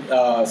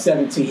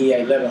 2017, he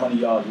had 1,100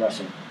 yards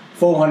rushing,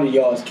 400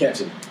 yards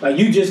catching. Like,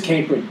 you just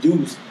can't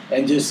produce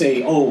and just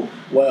say, oh,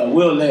 well,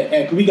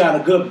 we got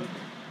a good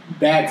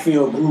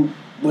backfield group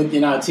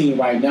within our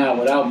team right now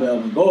without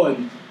Melvin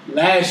Gordon.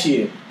 Last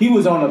year, he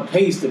was on a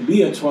pace to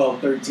be a 12,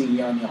 13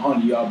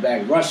 100-yard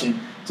back rushing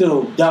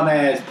till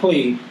dumbass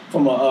play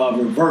from a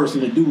reverse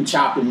and the dude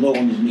chopped him low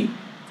on his knee.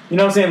 You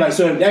know what I'm saying? Like,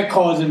 so if that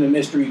caused him to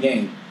miss 3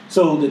 games.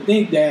 So to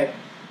think that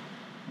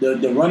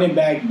the running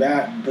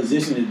back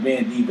position is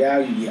being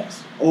devalued,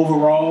 yes,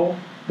 overall.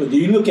 But do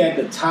you look at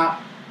the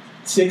top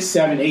 6,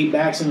 7, 8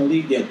 backs in the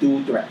league? They're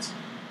dual threats.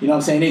 You know what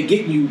I'm saying? They're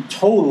getting you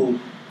total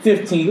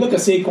 15. Look at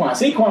Saquon.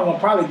 Saquon will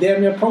probably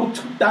damn near pro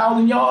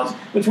 2,000 yards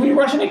between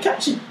rushing and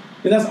catching.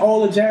 And that's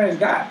all the Giants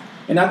got.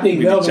 And I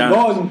think Melvin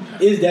Gordon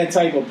is that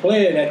type of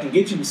player that can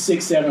get you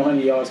 600,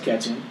 700 yards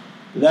catching,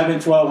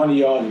 1,100, 1,200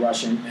 yards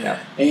rushing,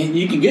 and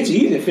you can get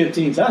you easy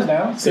 15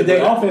 touchdowns. So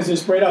their offense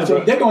is spread out. So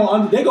they're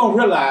gonna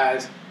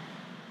realize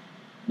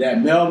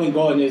that Melvin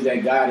Gordon is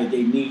that guy that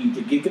they need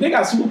to get, because they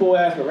got Super Bowl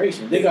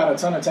aspirations. They got a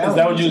ton of talent. Is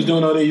that what you was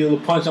doing over there? You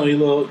little punch on your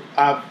little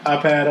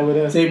iPad over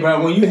there? Say,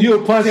 bro, when you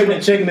were punching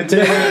and checking the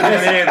table and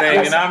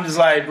everything, and I'm just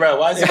like, bro,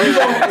 why is it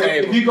on the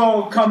table? If you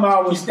gonna come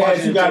out with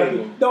stats, you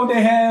gotta. Don't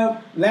they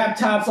have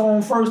laptops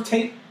on first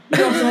take? You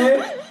know what I'm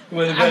saying?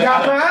 I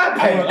got my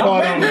iPad.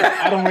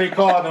 I don't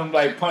recall them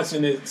like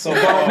punching it so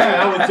hard. Man,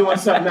 I was doing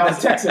something. I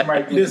was texting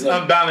right there. This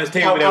unbalanced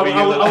table that we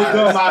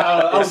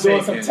I was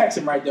doing some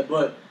texting right there,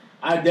 but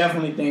I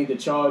definitely think the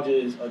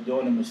Chargers are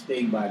doing a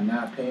mistake by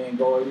not paying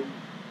Gordon,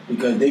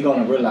 because they're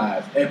going to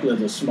realize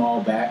Eckler's a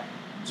small back,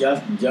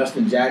 Justin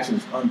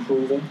Jackson's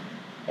unproven,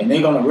 and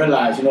they're going to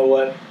realize, you know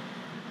what,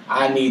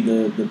 I need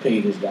to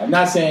pay this guy. I'm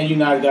not saying you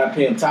not got to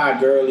pay him Todd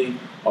Gurley,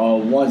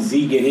 or once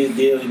Z get his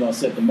deal, he's going to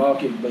set the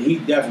market, but he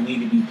definitely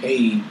need to be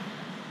paid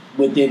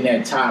within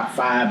that top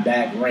 5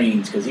 back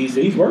range, because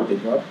he's worth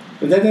it, bro.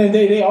 Because at the end of the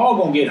day, they all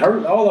going to get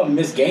hurt. All of them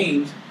miss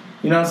games.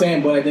 You know what I'm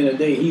saying? But at the end of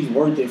the day, he's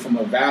worth it from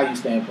a value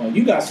standpoint.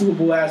 You got Super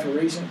Bowl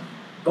aspirations,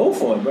 go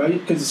for it, bro.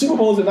 Because the Super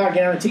Bowls are not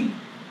guaranteed.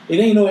 It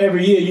ain't no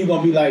every year you're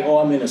going to be like, oh,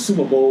 I'm in a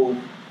Super Bowl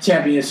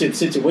championship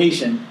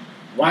situation.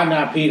 Why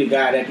not pay the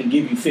guy that can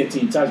give you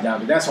 15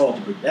 touchdowns? That's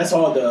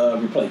hard to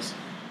replace.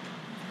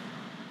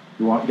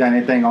 You got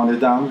anything on this,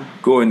 Dominic?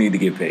 Gordon need to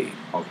get paid.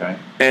 Okay.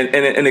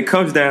 And it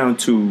comes down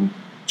to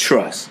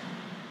trust.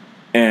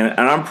 And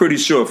I'm pretty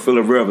sure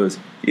Phillip Rivers,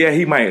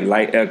 he might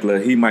like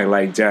Eckler, he might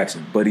like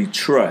Jackson, but he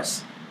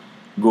trusts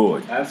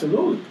Gordon.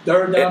 Absolutely.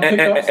 Third down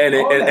pickups.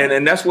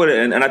 And that's what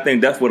and I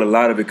think that's what a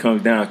lot of it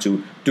comes down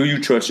to. Do you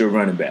trust your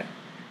running back?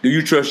 Do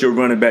you trust your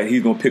running back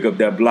he's going to pick up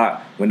that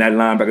block when that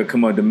linebacker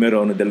come up the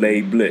middle on a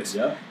delayed blitz?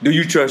 Yep. Do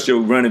you trust your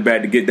running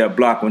back to get that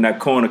block when that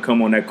corner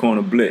come on that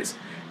corner blitz?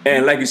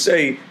 And like you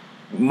say,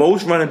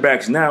 most running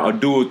backs now are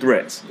dual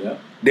threats. Yep.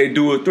 They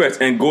dual threats,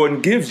 and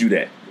Gordon gives you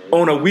that.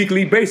 on a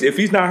weekly basis. If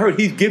he's not hurt,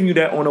 he's giving you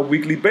that on a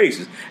weekly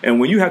basis. And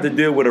when you have to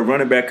deal with a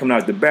running back coming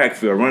out the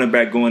backfield, a running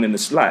back going in the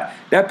slot,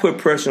 that put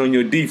pressure on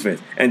your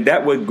defense. And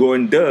that's what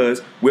Gordon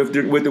does with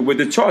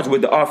the Chargers,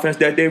 with the offense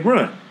that they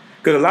run.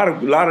 Because a lot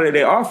of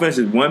their offense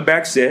is one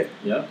back set.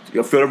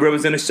 Yep. Phillip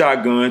Rivers in the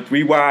shotgun,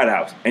 3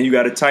 wideouts, and you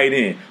got a tight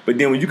end. But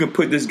then when you can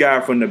put this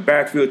guy from the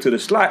backfield to the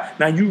slot,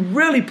 now you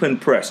really putting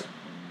pressure.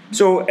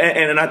 So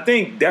and I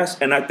think that's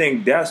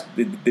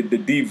the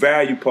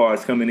devalue part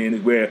is coming in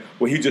is where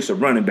he's just a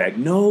running back.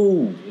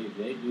 No,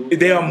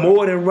 they are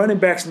more than running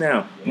backs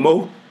now.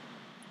 Yeah.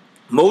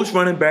 Most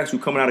running backs who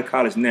coming out of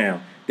college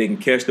now, they can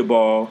catch the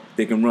ball,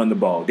 they can run the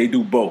ball, they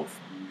do both.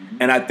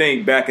 And I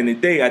think back in the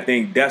day, I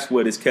think that's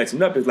what is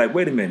catching up. It's like,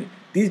 wait a minute,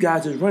 these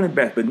guys is running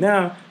backs, but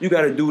now you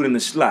got to do it in the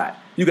slot.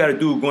 You got to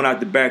do it going out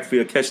the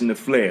backfield, catching the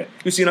flare.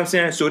 You see what I'm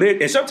saying? So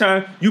and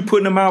sometimes you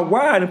putting them out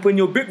wide and putting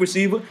your big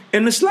receiver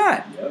in the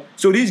slot. Yep.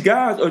 So these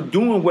guys are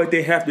doing what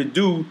they have to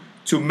do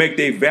to make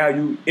their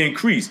value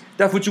increase.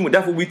 That's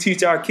what we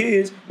teach our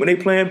kids when they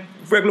playing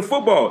regular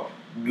football.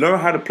 Learn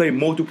how to play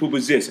multiple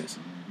positions.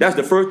 That's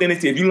the first thing they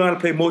say. If you learn how to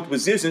play multiple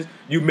positions,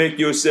 you make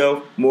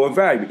yourself more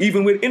valuable.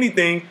 Even with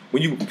anything,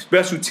 when you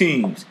special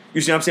teams,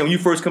 you see what I'm saying? When you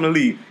first come to the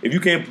league, if you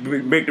can't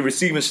make the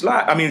receiving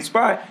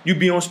spot, you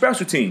be on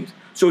special teams.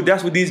 So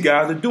that's what these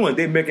guys are doing.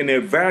 They're making their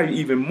value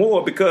even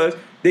more because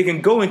they can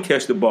go and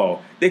catch the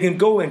ball. They can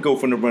go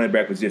from the running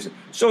back position.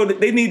 So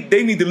they need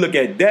to look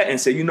at that and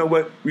say, you know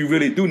what? We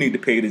really do need to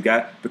pay this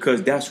guy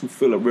because that's who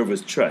Phillip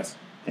Rivers trusts.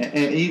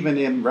 And even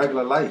in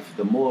regular life,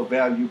 the more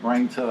value you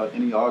bring to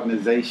any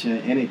organization,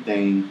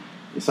 anything.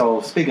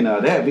 So speaking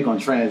of that, we're going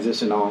to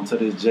transition on to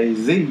this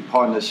Jay-Z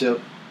partnership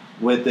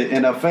with the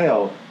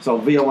NFL. So,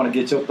 V, I want to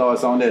get your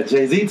thoughts on that.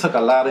 Jay-Z took a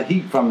lot of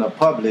heat from the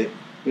public,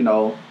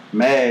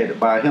 mad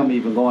by him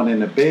even going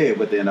into bed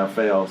with the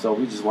NFL. So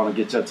we just want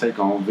to get your take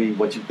on, V,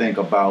 what you think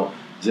about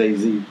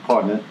Jay-Z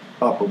partnering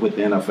up with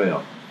the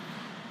NFL.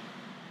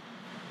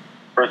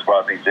 First of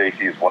all, I think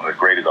Jay-Z is one of the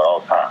greatest of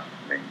all time.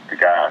 I mean, the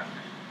guy...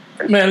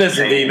 Man,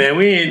 listen, D, man,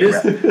 we ain't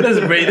this.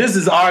 Listen, Brady, this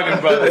is arguing,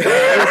 brother. This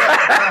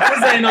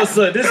ain't no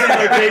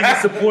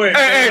Jay-Z support.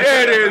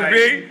 There it is,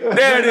 B.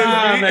 There it is,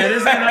 man.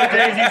 This ain't no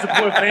Jay-Z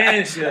support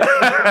fanship.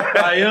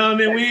 You know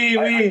what I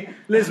mean? We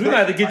listen. We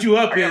gonna have to get you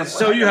up here and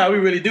show you how we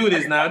really do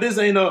this now. This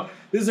ain't no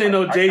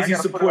Jay-Z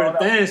support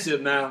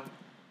fanship now.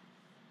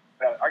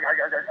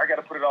 I got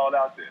to put it all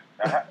out there.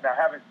 Now,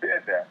 having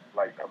said that,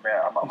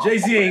 I'm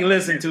Jay-Z ain't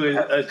listened to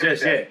it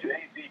just yet.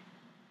 Jay-Z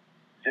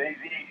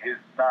is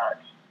not.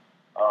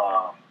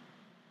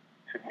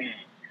 To me,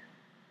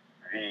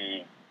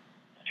 the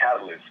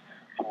catalyst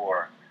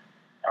for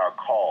our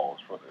cause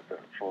for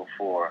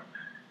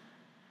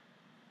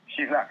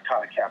he's not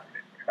Colin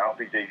Kaepernick. And I don't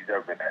think Jay-Z's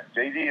ever been that.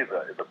 Jay-Z is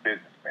a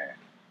businessman.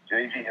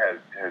 Jay-Z has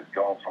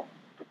gone from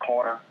the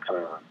corner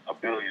to a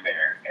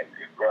billionaire and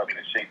rubbing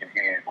and shaking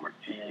hands with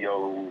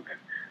CEOs and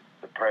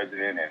the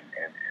president and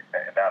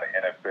now the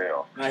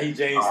NFL. Now he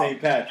James St.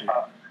 Patrick.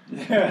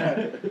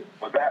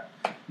 Was that?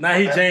 Now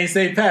he James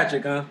St.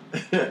 Patrick, huh?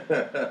 Exactly.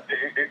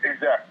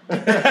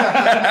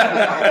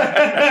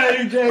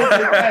 He James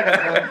St.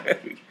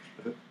 Patrick.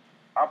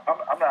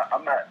 I'm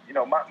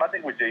not. My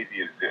thing with Jay-Z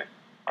is this.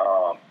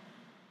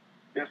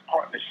 This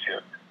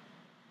partnership.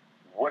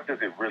 What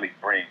does it really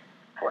bring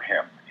for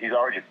him? He's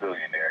already a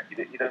billionaire. He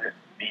doesn't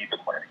need the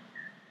money.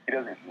 He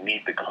doesn't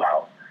need the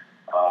clout.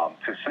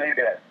 To say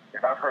that,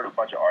 and I've heard a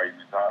bunch of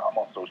arguments. I'm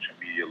on social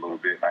media a little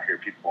bit, and I hear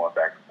people going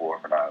back and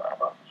forth, and I've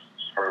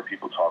heard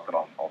people talking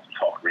on some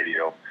talk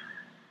radio.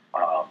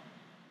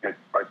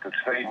 But to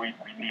say we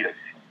need a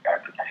seat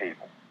at the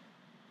table.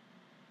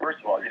 First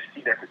of all, this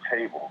seat at the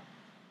table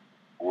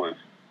was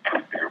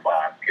put there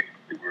by people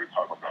that we were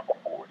talking about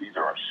before. These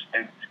are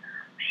astute,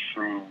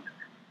 shrewd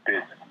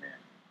businessmen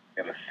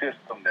in a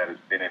system that has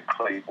been in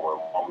play for a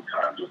long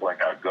time, just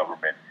like our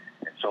government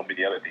and so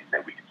many other things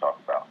that we can talk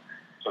about.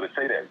 So to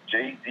say that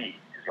Jay-Z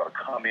is going to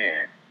come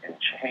in and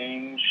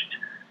change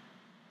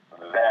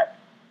that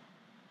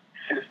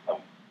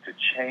system, to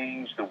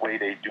change the way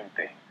they do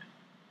things,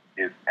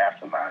 is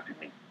asinine to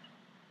me.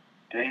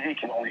 Jay-Z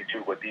can only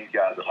do what these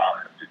guys allow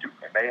him to do,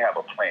 and they have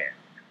a plan.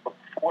 But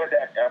before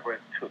that ever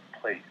took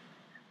place,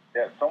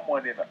 there's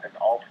someone in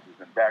offices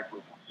and back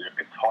rooms that have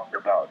been talking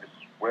about this,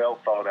 well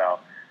thought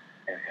out,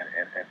 and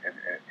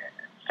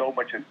so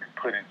much has been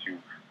put into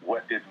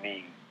what this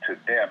means to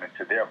them and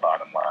to their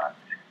bottom line,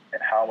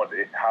 and how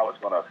it's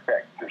going to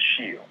affect the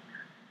shield,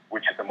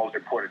 which is the most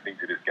important thing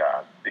to this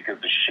guy, because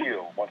the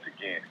shield, once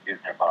again, is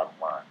their bottom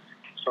line.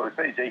 So to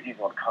say Jay-Z's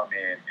going to come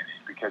in, and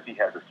because he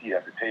has a seat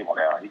at the table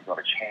now, he's going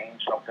to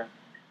change something,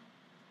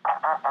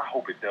 I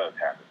hope it does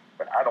happen,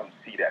 but I don't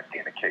see that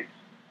being the case.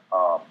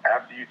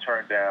 After you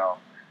turn down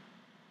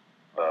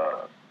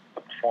the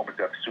performance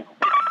at the Super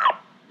Bowl,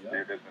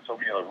 there's been so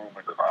many other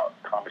rumors about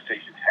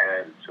conversations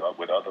had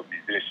with other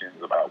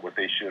musicians about what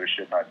they should or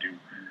should not do.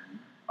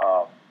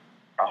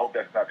 I hope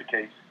that's not the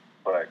case,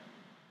 but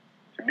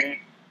to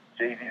me,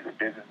 Jay-Z is a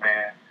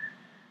businessman.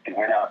 He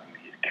went out and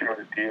he secured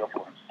a deal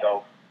for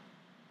himself.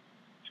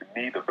 To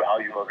me, the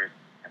value of it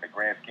in the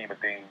grand scheme of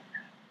things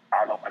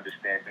I don't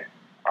understand it.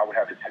 I would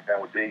have to sit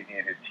down with Jay-Z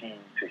and his team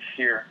to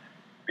hear,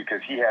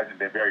 because he hasn't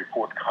been very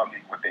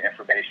forthcoming with the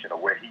information of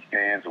where he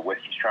stands or what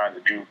he's trying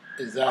to do.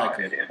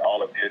 Exactly. And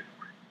all of this,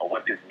 or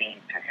what this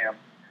means to him.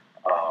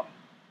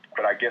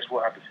 But I guess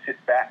we'll have to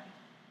sit back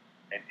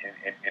and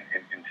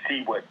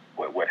see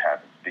what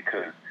happens,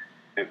 because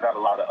there's not a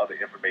lot of other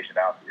information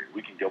out there.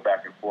 We can go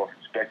back and forth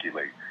and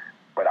speculate,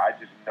 but I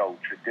just know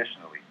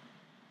traditionally,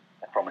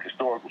 from a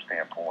historical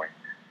standpoint,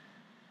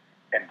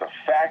 and the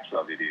facts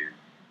of it is,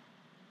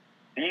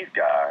 these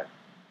guys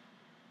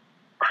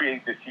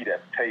create the seat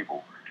at the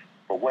table.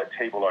 But what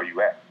table are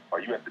you at? Are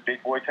you at the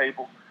big boy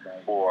table?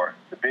 Right. Or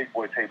the big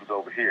boy table's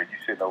over here, and you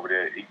sitting over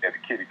there eating at the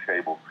kiddie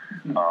table?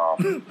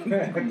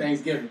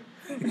 Thanksgiving.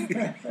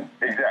 Exactly.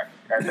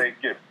 At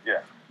Thanksgiving,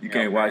 yeah. You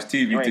can't watch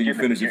TV till you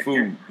finish your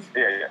food.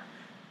 Yeah.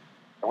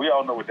 And we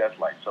all know what that's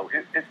like. So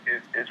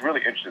it's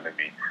really interesting to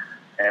me.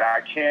 And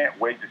I can't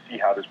wait to see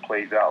how this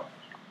plays out.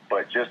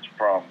 But just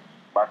from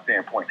my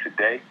standpoint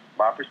today,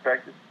 my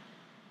perspective,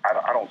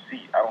 I don't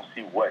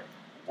see what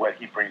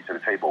he brings to the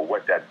table,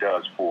 what that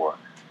does for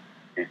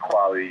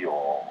equality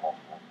or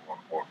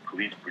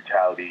police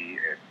brutality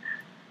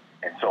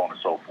and so on and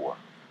so forth.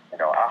 You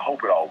know, I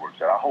hope it all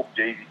works out. I hope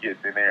Jay-Z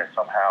gets in there and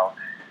somehow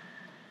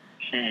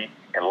he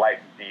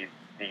enlightens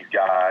these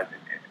guys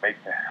and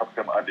helps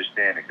them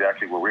understand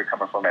exactly where we're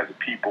coming from as a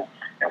people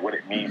and what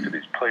it means to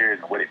these players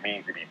and what it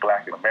means to be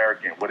Black and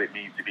American, what it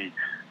means to be,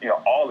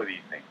 all of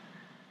these things.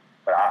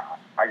 But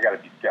I got to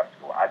be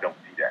skeptical. I don't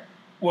see that.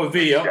 Well,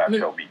 V,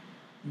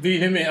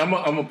 I'm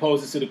gonna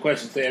pose this to the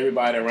questions to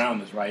everybody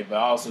around us, right? But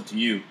also to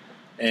you,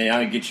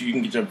 and you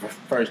can get your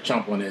first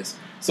jump on this.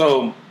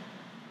 So,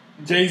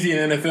 Jay-Z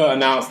and NFL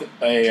announced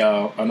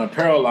an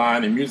apparel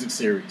line and music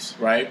series,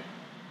 right?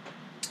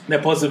 That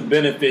supposed to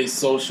benefit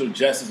social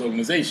justice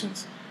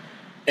organizations.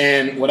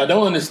 And what I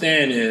don't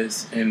understand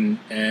is, and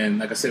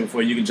like I said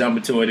before, you can jump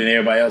into it, and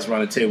everybody else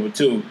around the table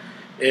too,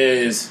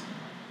 isn't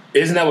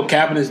that what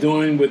Kaepernick is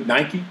doing with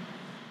Nike?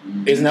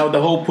 Isn't that what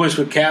the whole push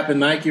with Cap and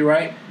Nike,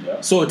 right?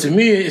 Yeah. So to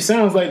me, it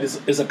sounds like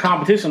it's a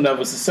competition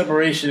level. It's a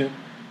separation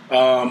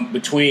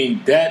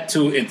between that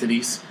two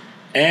entities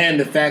and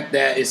the fact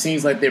that it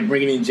seems like they're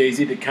bringing in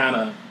Jay-Z to kind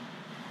of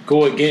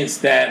go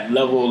against that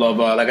level of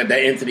that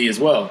entity as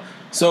well.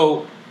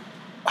 So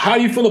how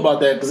do you feel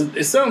about that? Because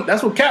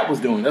that's what Cap was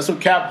doing. That's what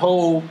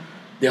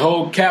the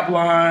whole Cap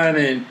line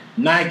and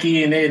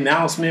Nike and their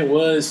announcement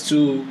was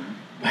to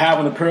have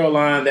an apparel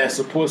line that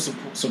supports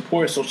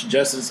social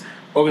justice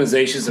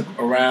organizations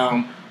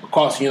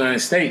across the United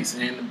States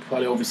and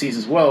probably overseas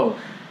as well.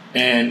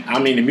 And I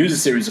mean, the music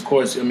series, of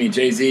course,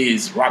 Jay-Z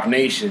is Rock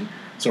Nation.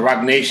 So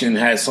Rock Nation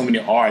has so many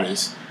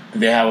artists that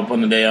they have up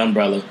under their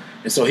umbrella.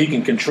 And so he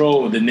can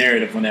control the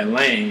narrative on that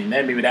lane.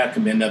 And maybe that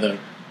could be another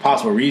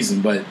possible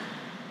reason. But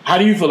how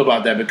do you feel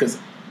about that? Because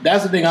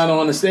that's the thing I don't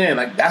understand.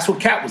 Like, that's what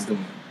Cap was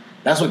doing.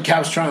 That's what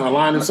Cap's trying to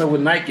align himself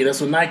with Nike.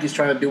 That's what Nike's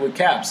trying to do with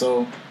Cap.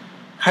 So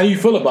how do you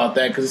feel about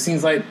that? Because it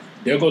seems like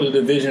they'll go to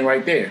the division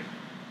right there.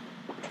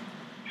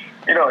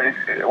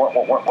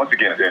 Once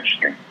again, it's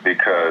interesting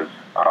because,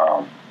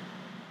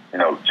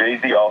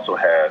 Jay-Z also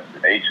has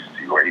an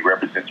agency where he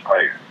represents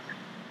players.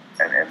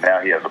 And now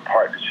he has a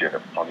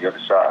partnership on the other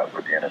side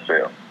with the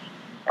NFL.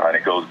 And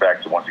it goes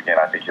back to, once again,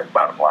 I think his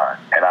bottom line.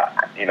 And,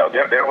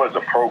 there was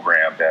a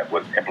program that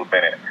was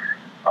implemented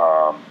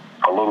a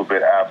little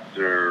bit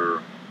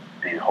after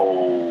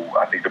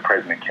I think the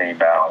president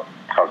came out,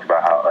 talked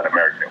about how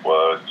un-American it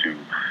was to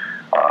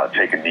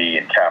take a knee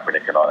in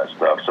Kaepernick and all that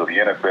stuff. So the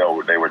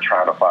NFL, they were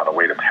trying to find a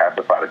way to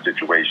pacify the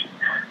situation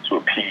to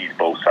appease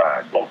both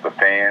sides, both the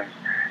fans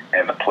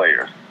and the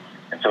players.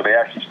 And so they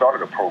actually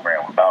started a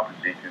program with Malcolm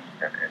Jenkins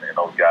and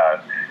those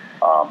guys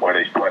where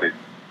they started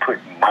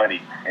putting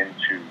money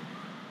into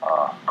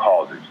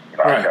causes.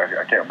 Right.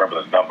 I can't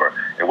remember the number.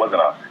 It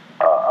wasn't a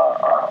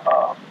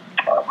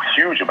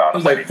huge amount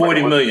of money. It was like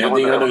 $40 million. I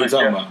think I know what you're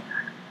talking about.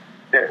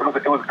 Yeah, it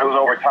was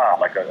over time,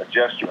 like a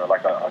gesture,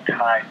 like a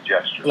kind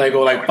gesture. Like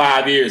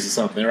 5 years or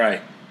something,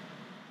 right?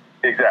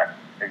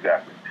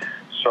 Exactly.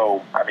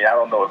 So, I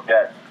don't know if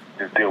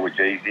this deal with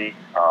Jay-Z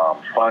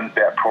funds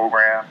that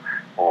program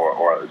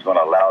or is going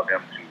to allow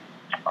them to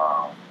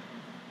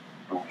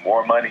do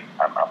more money.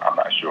 I'm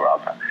not sure.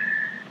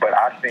 But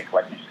I think,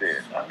 like you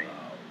said,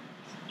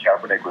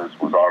 Kaepernick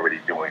was already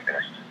doing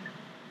this.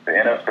 The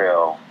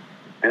NFL,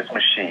 this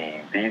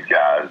machine, these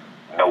guys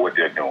know what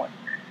they're doing.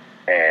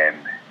 And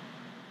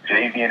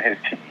Jay-Z and his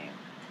team,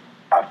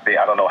 I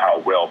don't know how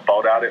well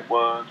thought out it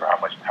was or how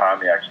much time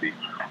they actually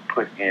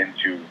put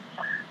into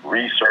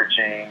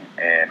researching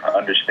and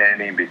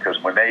understanding,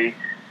 because when they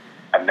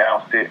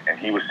announced it and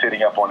he was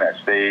sitting up on that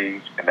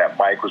stage and that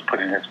mic was put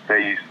in his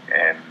face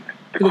and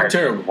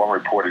one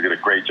reporter did a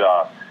great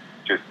job,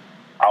 just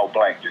out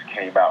blank just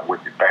came out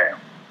with it, bam.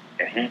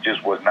 And he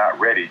just was not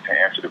ready to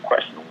answer the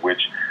question,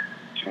 which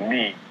to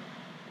me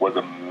was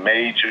a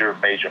major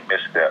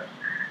misstep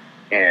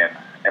and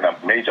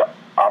a major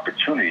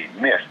opportunity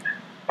missed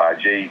by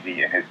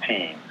Jay-Z and his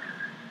team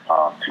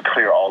to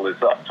clear all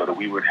this up so that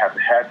we would have to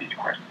have these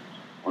questions.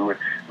 We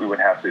would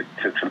have to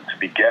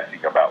be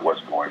guessing about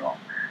what's going on.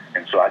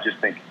 And so I just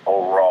think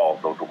overall,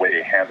 the way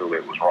they handled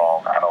it was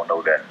wrong. I don't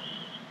know that.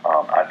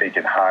 I think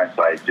in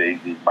hindsight,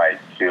 Jay-Z might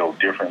feel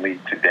differently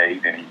today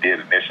than he did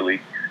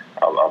initially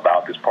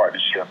about this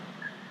partnership.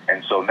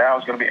 And so now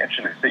it's going to be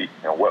interesting to see,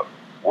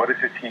 what is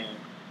his team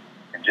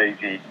and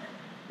Jay-Z,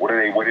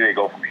 where do they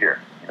go from here?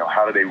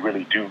 How do they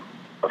really do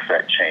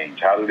affect change?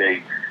 How do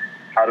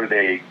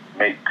they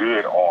make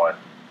good on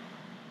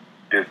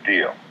this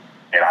deal?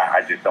 And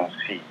I just don't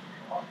see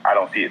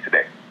it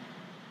today.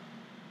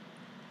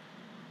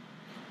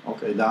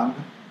 Okay,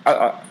 Donovan.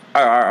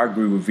 I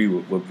agree with V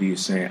with what V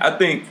is saying. I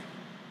think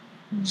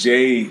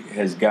Jay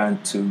has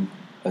gotten to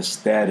a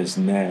status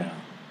now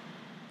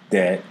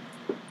that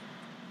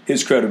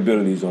his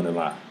credibility is on the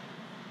line.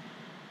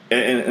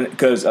 And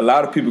because a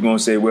lot of people are going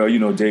to say, well,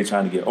 Jay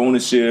trying to get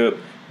ownership,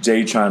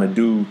 Jay trying to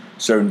do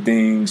certain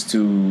things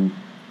to,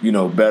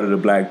 better the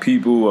black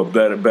people or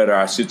better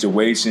our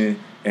situation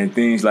and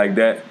things like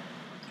that.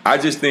 I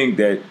just think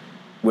that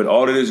with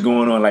all of this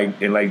going on,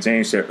 like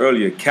James said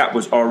earlier, Cap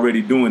was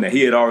already doing that.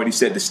 He had already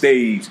set the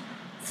stage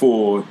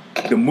for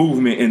the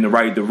movement in the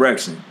right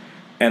direction.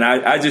 And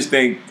I just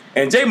think,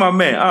 and Jay, my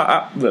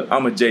man, look,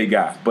 I'm a Jay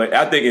guy, but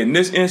I think in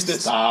this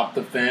instance, stop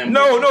the fanboy.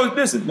 No,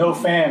 listen, no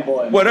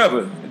fanboy.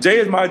 Whatever, Jay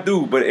is my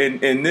dude, but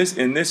in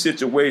this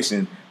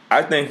situation,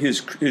 I think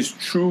his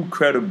true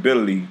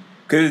credibility,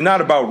 because it's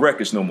not about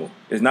records no more.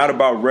 It's not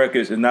about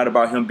records. It's not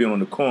about him being on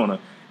the corner.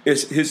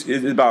 It's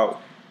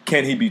about,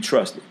 can he be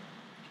trusted?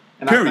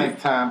 And period.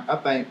 I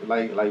think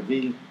like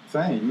V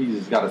saying, you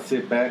just got to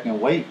sit back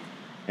and wait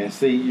and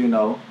see,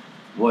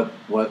 what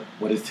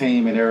his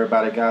team and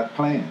everybody got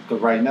planned. Because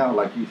right now,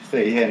 like you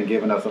say, he hadn't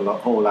given us a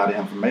whole lot of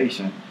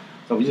information,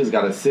 so we just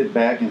got to sit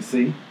back and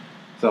see.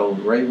 So,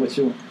 Ray, what's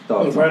your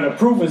thoughts? Bro, the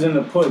proof is in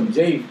the pudding.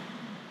 Jay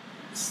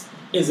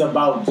is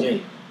about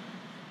Jay.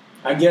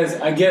 I guess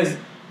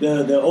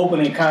the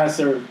opening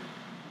concert,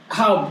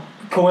 how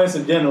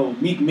coincidental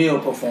Meek Mill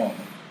performing.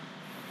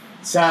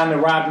 Signed the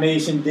Rock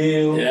Nation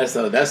deal. Yeah,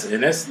 that's you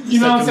know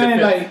what I'm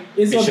saying? Like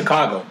it's in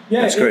Chicago.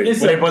 Yeah, that's crazy. When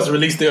they're supposed to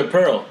release their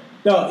apparel.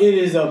 No, it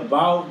is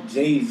about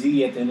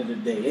Jay-Z at the end of the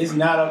day. It's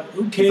not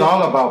who cares? It's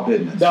all about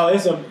business. No,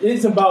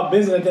 it's about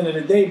business at the end of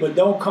the day. But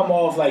don't come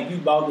off like you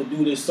about to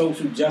do this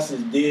social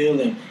justice deal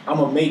and I'm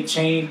gonna make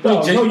change.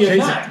 No, you're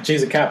not.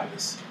 Jay's a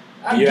capitalist.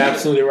 You're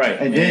absolutely right.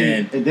 And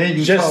then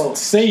you just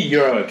say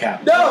you're a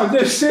capitalist. No,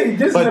 this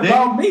is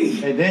about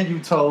me. And then you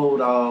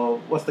told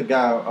what's the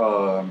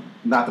guy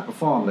not to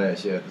perform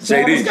last year?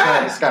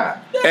 JD.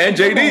 Scott. Yeah, and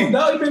JD.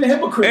 No, he's been a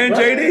hypocrite. And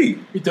bro. JD.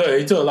 He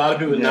told a lot of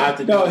people not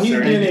to do No, he's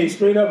been a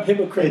straight up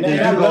hypocrite. And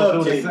I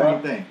love Jay,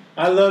 bro.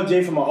 I love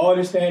Jay from an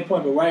artist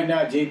standpoint, but right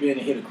now Jay being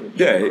a hypocrite.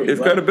 Yeah, his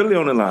credibility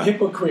on the line.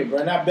 Hypocrite, bro.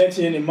 And I bet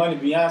you any money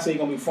Beyonce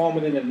gonna be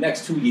forming in the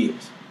next 2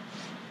 years.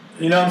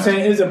 You know what I'm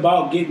saying? It's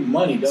about getting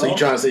money, dog. So you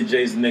trying to say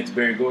Jay's the next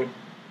Barry Gordon?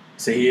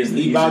 Say he's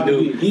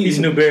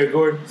the new Barry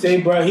Gordon? Say,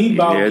 bro, he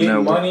about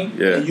getting money.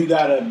 Yeah. And you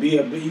gotta be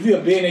if you're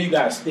a billionaire, you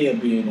gotta stay a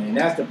billionaire. And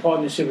that's the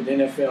partnership with the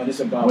NFL, and it's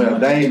about money. Well,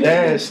 Dame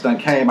Dash done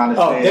came out and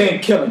said, they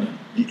ain't killing him.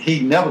 He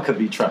never could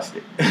be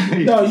trusted.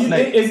 No,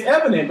 it's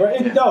evident, bro.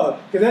 And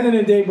dog, because at the end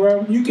of the day,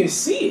 bro, you can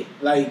see it.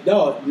 Like,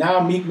 dog, now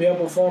Meek Mill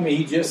performing,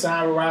 he just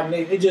signed with Rock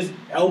Nation. It just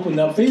opened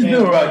up. He's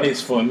been with Rock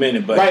Nation for a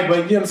minute, but right. But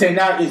you know what I'm saying?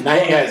 Now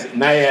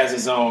he has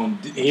his own.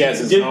 He has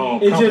his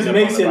own. It just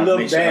makes it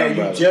look bad.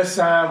 You just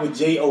signed with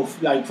J.O.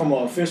 Like from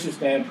an official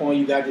standpoint,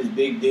 you got this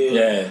big deal.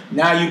 Yeah.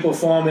 Now you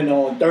performing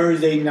on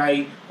Thursday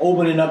night,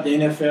 opening up the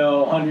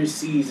NFL 100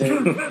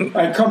 season.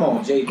 Like, come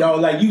on, Jay,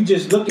 dog. Like, you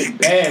just looking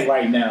bad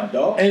right now,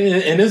 dog.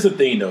 And there's the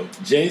thing, though.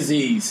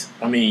 Jay-Z's,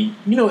 I mean,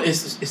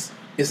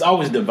 it's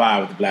always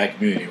divided with the black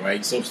community,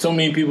 right? So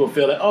many people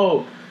feel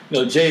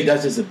like, Jay,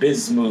 that's just a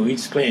business move.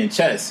 He's just playing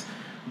chess.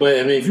 But,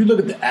 I mean, if you look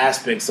at the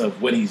aspects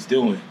of what he's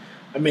doing,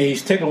 I mean,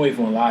 he's taking away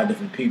from a lot of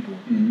different people.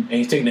 Mm-hmm. And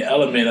he's taking the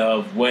element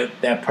of what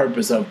that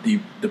purpose of the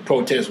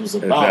protest was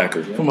about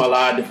from a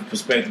lot of different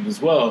perspectives as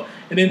well.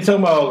 And then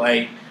talking about,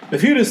 like,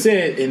 if you would have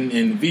said,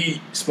 and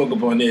V spoke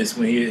up on this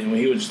when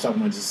he was just talking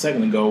about just a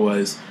second ago,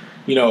 was,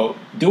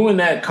 doing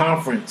that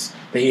conference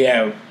that he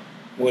had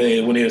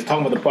when he was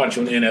talking about the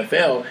partnership with the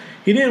NFL,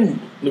 he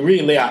didn't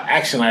really lay out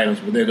action items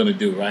what they're going to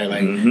do, right?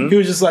 Like, he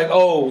was just like,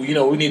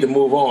 we need to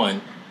move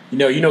on.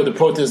 The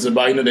protest is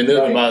about, they're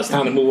nothing about, it's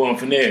time to move on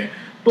from there.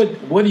 But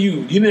what do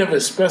you never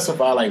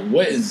specify, like,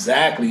 what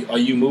exactly are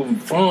you moving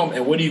from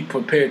and what are you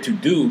prepared to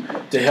do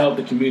to help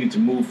the community to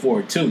move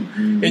forward too?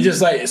 Mm-hmm. It's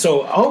just like,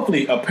 so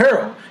hopefully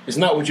apparel is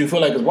not what you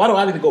feel like, because why do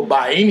I need to go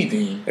buy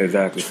anything?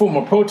 Exactly. From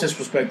a protest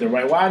perspective,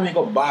 right? Why do I need to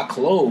go buy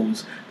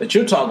clothes that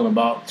you're talking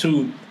about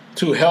to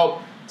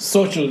help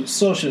social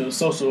change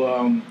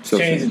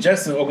and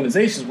justice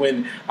organizations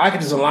when I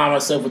can just align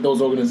myself with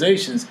those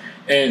organizations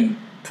and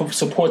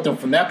support them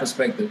from that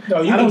perspective.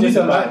 No, you can just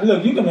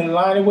you can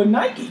align it with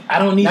Nike. I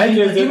don't need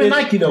even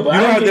Nike though. But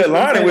you don't have to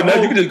align it with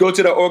Nike. You can just go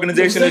to the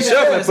organization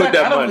itself and put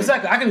that money.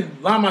 Exactly. I can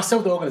align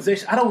myself to the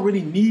organization. I don't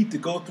really need to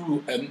go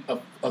through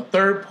a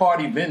third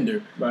party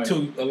vendor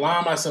to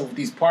align myself with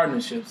these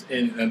partnerships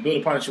and build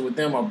a partnership with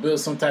them or build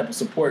some type of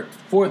support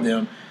for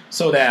them.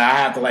 so that I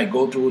have to like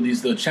go through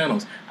these little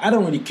channels. I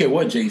don't really care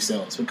what Jay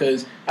sells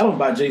because I don't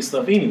buy Jay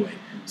stuff anyway.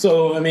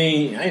 So I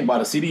mean, I ain't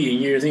bought a CD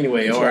in years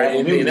anyway, or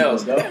anything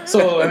else.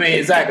 So I mean,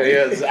 exactly,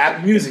 yeah,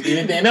 Apple Music,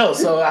 anything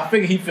else. So I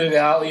figured he figured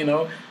out,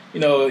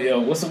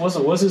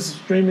 what's his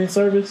streaming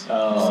service?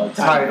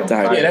 Tidal.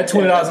 Yeah, that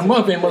 $20 a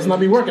month, it must not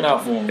be working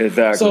out for him.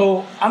 Exactly.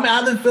 So I mean,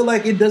 I just feel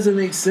like it doesn't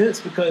make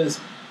sense because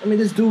I mean,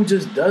 this dude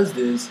just does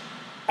this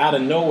out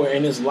of nowhere,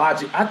 and his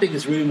logic. I think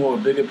it's really more a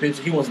bigger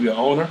picture. He wants to be an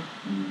owner.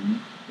 Mm-hmm.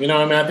 You know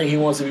what I mean? I think he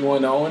wants to be one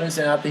of the owners,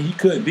 and I think he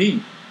could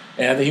be,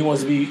 and I think he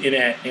wants to be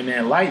in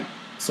that light.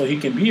 So he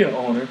can be an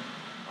owner,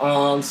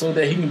 so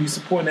that he can be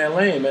supporting that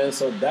lane, man.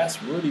 So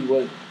that's really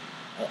what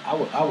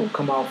I would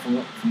come out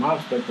from my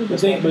perspective.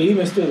 But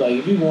even still, like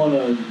if you want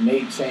to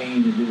make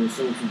change and do the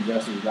social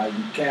justice, like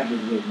you can't be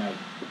with Nike.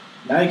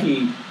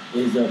 Nike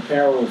is the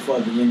apparel for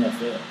the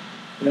NFL.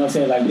 You know what I'm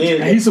saying? Like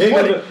he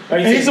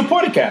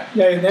supported Cap.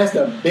 Yeah, that's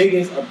the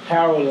biggest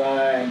apparel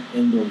line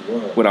in the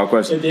world. Without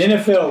question. If the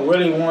NFL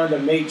really wanted to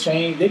make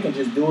change, they can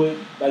just do it.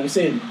 Like you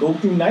said, go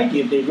through Nike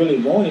if they really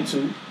wanted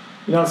to.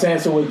 You know what I'm saying?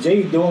 So what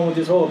Jay doing with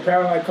this whole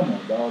apparel, like, come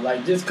on, dog.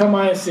 Like, just come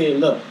out and say,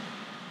 look,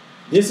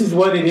 this is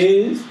what it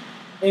is,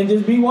 and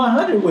just be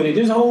 100 with it.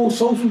 This whole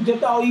social,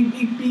 just all you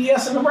be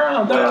BSing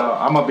around, dog. Well,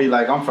 I'm going to be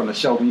like, I'm from the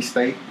show me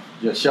state.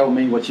 Just show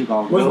me what you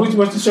going to do.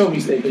 What's the show me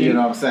state? You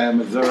know what I'm saying?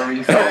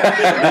 Missouri. So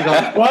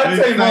well, I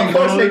tell you, my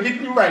coach, they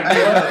getting you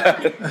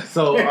right, bro.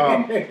 So,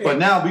 but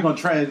now we're going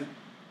to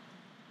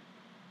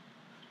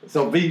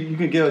So, V, you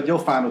can give your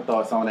final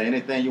thoughts on it.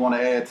 Anything you want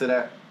to add to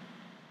that?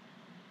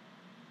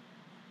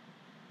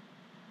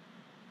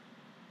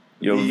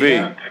 Yo, V.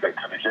 To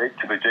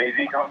the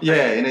Jay-Z conversation?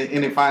 Yeah,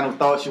 any final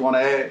thoughts you want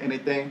to add?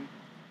 Anything?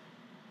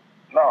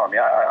 No, I mean,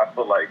 I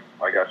feel like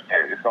I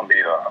said, it's going to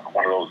be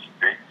one of those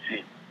big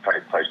seat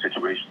type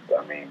situations.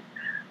 I mean,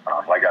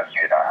 like I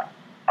said,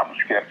 I'm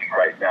skeptic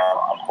right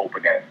now. I'm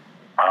hoping that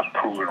I'm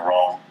proven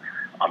wrong.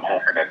 I'm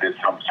hoping that this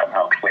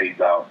somehow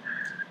plays out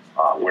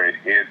where it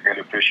is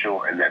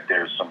beneficial and that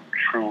there's some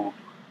true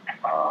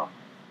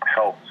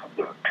help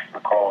to the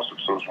cause of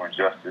social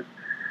injustice.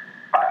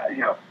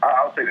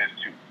 I'll say this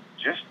too.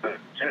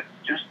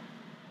 Just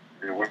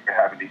we're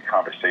having these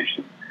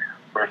conversations.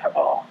 First of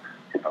all,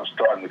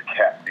 starting with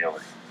Cap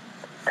kneeling,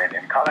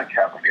 and Colin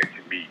Kaepernick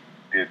to me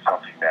did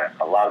something that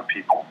a lot of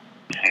people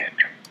can't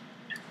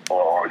do,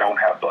 or don't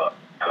have the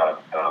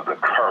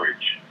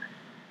courage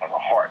or the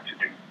heart to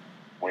do.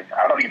 When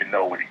I don't even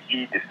know when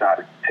he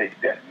decided to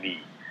take that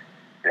knee,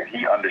 that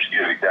he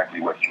understood exactly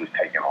what he was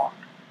taking on.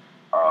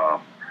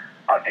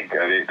 I think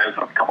that there's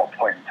going to come a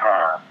point in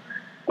time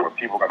where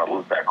people are going to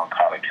look back on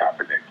Colin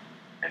Kaepernick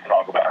and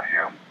talk about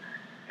him.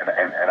 And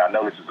I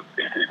know this is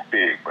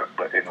big,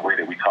 but in the way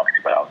that we talking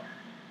about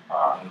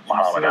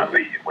Muhammad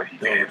Ali and what he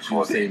did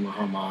for the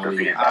Vietnam War.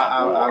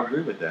 I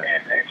agree with that.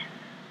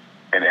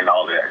 And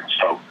all that.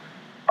 So,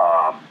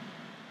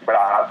 but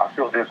I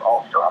feel this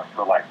also. I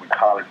feel like when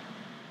Colin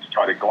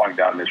started going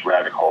down this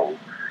rabbit hole,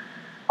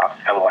 I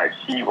felt like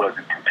he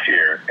wasn't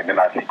prepared. And then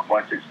I think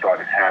once it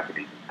started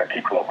happening, the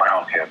people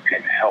around him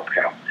didn't help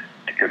him,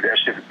 because there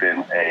should have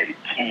been a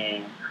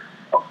team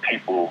of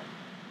people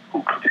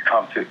who could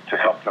come to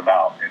help them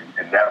out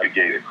and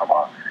navigate it from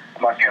I'm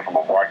not saying from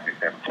a marketing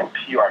standpoint, from a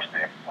PR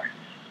standpoint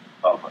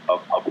of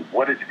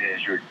what it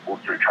is you're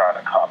trying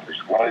to accomplish.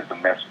 What is the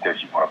message that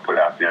you want to put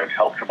out there and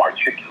help him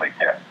articulate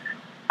that?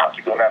 Not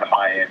to go down to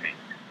Miami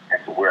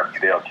and to wear a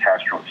Fidel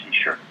Castro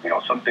t-shirt.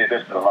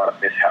 There's been a lot of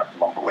mishaps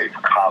along the way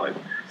for Colin,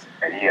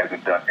 and he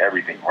hasn't done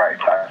everything right.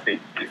 So I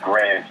think the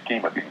grand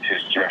scheme of things,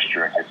 his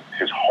gesture and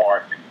his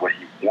heart and what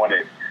he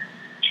wanted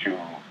to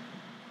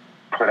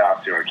put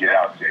out there or get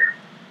out there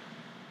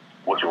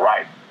was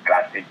right. And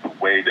I think the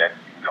way that,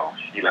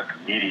 he let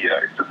the media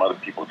and some other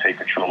people take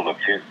control of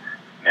his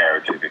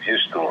narrative and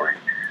his story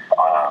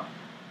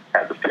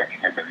has affected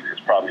him, and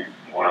it's probably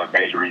one of the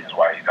major reasons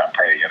why he's not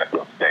playing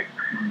NFL today.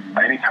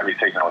 Anytime you're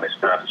taking on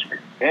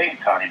establishment,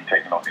 anytime you're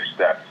taking on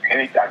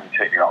anytime you're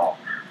taking on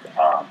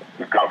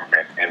the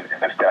government and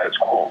the status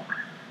quo,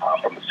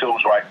 from the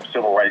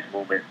civil rights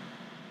movement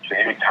to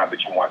any time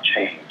that you want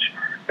change,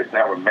 it's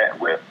never met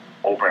with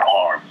open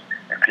arms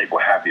and people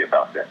happy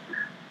about that.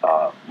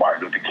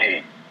 Martin Luther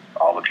King,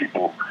 all the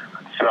people,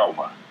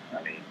 Selma,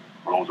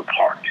 Rosa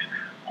Parks,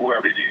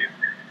 whoever it is.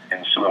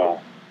 And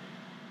so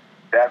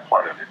that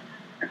part of it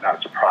is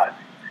not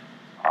surprising.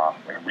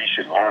 And we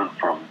should learn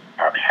from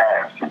our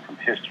past and from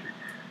history.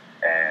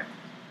 And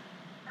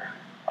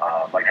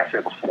like I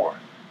said before,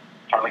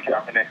 Colin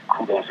Kaepernick,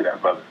 kudos to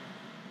that brother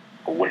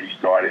for what he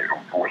started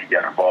and for what he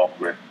got involved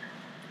with.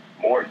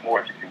 More and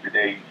more in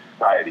today's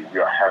society, we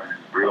are having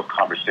real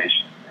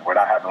conversations. And we're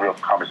not having real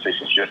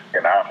conversations just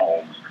in our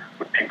homes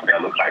with people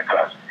that look like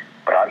us.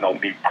 But I know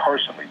me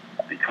personally,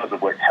 because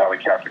of what Colin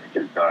Kaepernick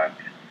has done,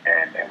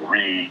 and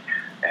Reed,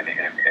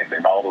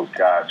 and all those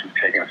guys who've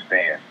taken a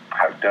stand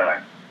have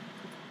done,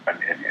 and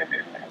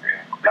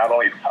not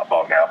only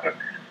football now, but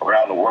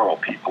around the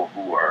world, people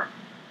who are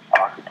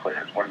soccer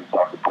players, women's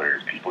soccer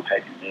players, people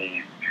taking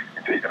knees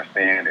and taking a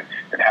stand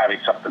and having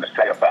something to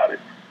say about it.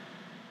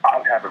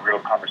 having real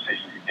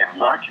conversations in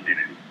my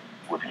community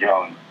with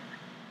young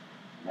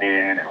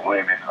men and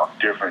women of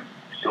different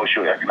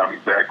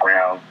socioeconomic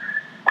backgrounds,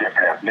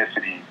 different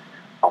ethnicities,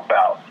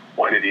 about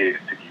what it is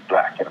to be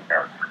black in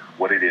America,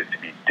 what it is to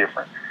be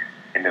different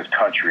in this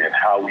country, and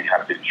how we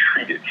have been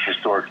treated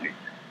historically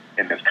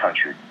in this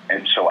country.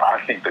 And so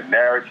I think the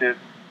narrative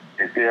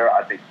is there.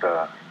 I think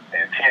the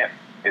intent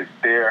is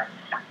there.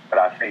 But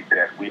I think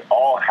that we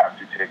all have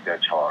to take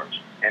that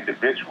charge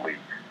individually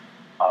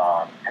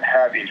and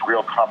have these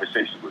real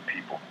conversations with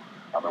people.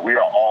 I mean, we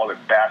are all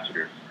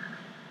ambassadors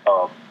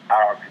of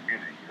our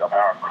community, of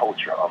our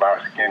culture, of our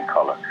skin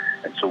color.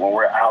 And so when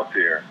we're out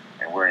there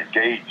and we're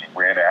engaging,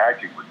 we're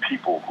interacting with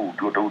people who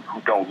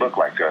don't look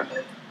like us,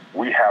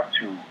 we have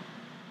to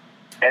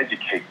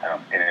educate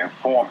them and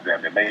inform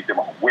them and make them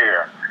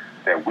aware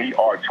that we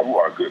are too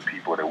are good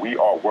people, that we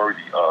are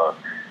worthy of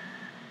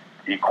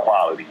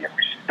equality and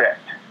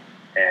respect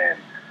and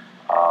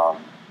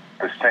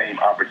the same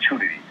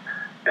opportunities,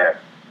 that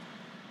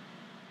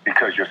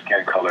because your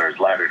skin color is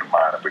lighter than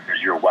mine or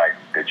because you're white,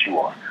 that you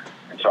are.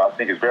 And so I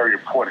think it's very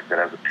important that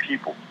as a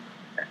people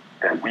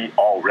that we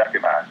all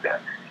recognize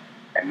that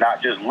and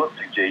not just look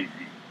to Jay-Z,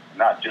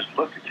 not just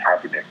look to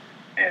Kaepernick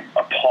and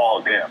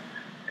applaud them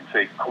and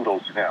say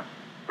kudos to them,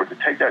 but to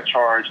take that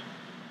charge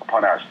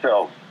upon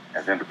ourselves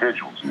as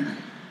individuals,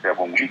 that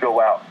when we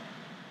go out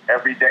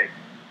every day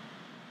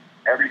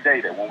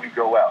that when we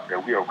go out,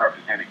 that we are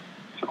representing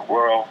to the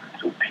world,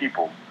 to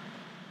people,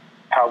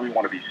 how we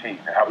want to be seen,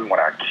 how we want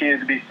our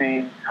kids to be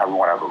seen, how we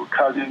want our little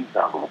cousins,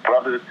 our little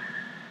brothers,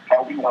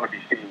 how we want to be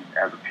seen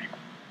as a people.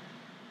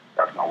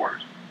 That's my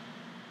words.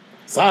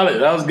 Solid.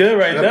 That was good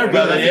right there,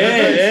 brother.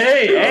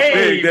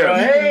 Hey, bro.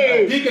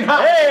 Hey.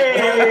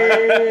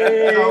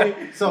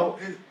 So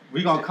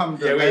we're going to come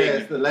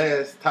to the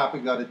last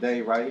topic of the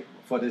day, right,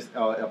 for this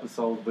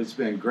episode, which has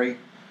been great.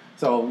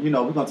 So, we're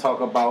going to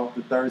talk about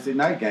the Thursday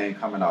night game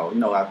coming out.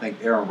 I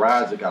think Aaron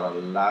Rodgers got a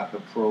lot to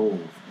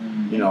prove.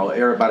 Mm-hmm.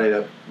 Everybody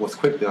that was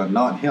quick to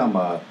anoint him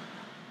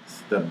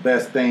the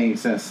best thing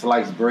since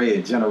sliced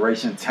bread,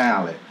 generation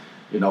talent,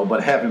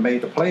 but haven't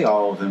made the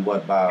playoffs in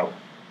about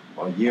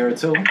a year or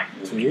two?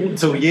 2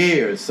 years. 2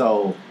 years.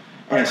 So,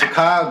 and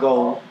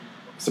Chicago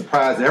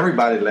surprised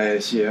everybody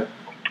last year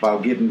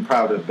about getting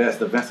probably the best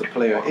defensive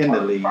player in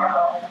the league.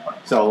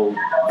 So,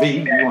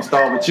 V, we're going to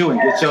start with you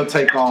and get your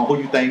take on who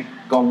you think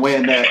going to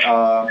win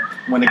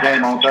the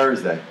game on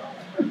Thursday.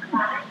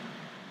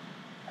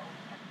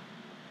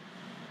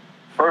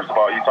 First of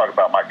all, you talk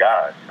about my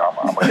guys.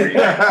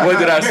 What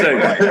did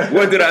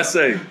I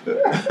say?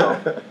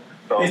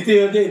 They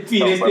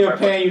still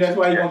paying you. That's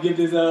why you're going to get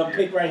this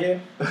pick right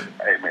here?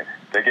 Hey, man,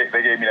 they gave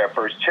me that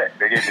first check.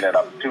 They gave me that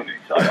opportunity.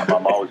 So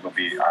I'm always going to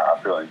be, I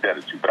feel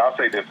indebted to. But I'll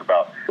say this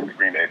about the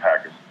Green Bay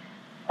Packers.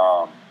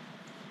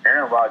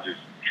 Aaron Rodgers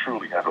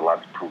truly has a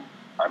lot to prove.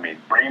 I mean,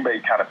 Green Bay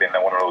kind of been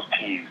one of those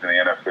teams in the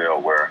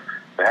NFL where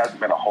there hasn't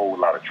been a whole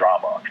lot of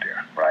drama up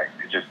there, right?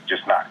 It's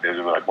just not.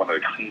 They're like one of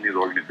the cleanest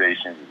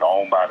organizations. It's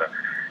owned by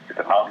it's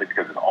anomaly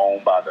because it's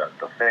owned by the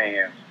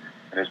fans.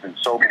 And there's been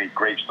so many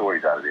great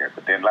stories out of there.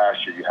 But then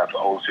last year you have the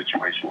whole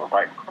situation with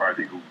Mike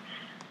McCarthy, who,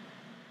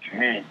 to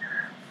me,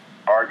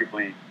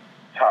 arguably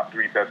top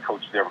 3 best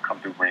coaches to ever come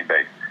through Green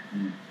Bay,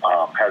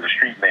 has a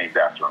street named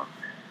after him.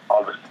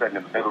 All of a sudden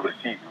in the middle of the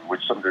season,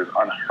 which something is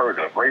unheard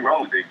of. Ray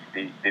Rose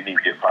didn't even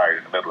get fired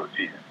in the middle of the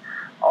season.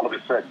 All of a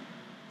sudden,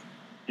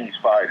 he's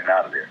fired and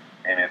out of there.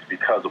 And it's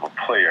because of a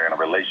player and a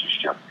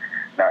relationship.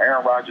 Now,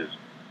 Aaron Rodgers,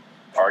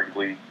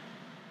 arguably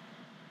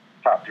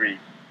top 3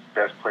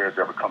 best players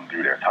ever come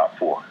through there, top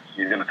 4.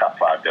 He's in the top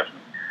 5, definitely.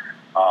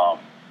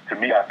 To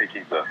me, I think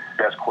he's the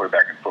best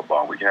quarterback in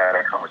football. We can have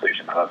that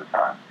conversation another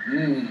time.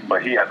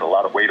 But he has a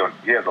lot of weight on.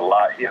 He has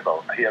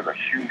a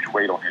huge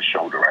weight on his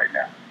shoulder right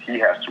now. He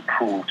has to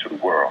prove to the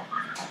world.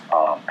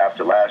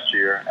 After last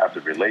year,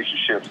 after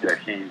relationships that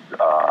he's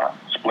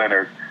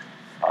splintered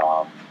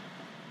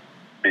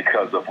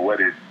because of what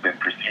has been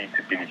perceived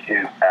to be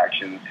his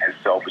actions, his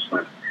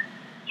selfishness,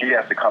 he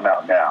has to come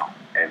out now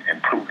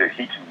and prove that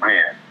he can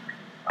win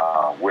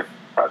with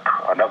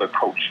another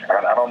coach.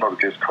 I don't know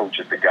that this coach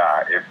is the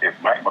guy. If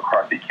Mike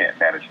McCarthy can't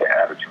manage that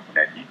attitude and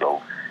that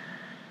ego,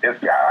 this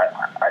guy,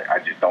 I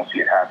just don't see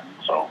it happening.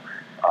 So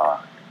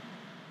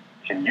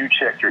can you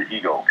check your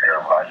ego,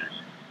 Aaron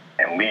Rodgers,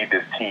 and lead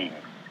this team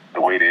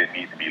the way that it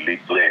needs to be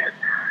led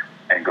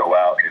and go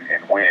out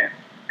and win?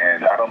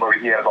 And I don't know that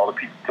he has all the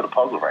pieces to the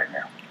puzzle right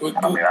now.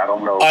 I mean, I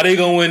don't know. Are they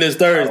going to win this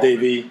Thursday,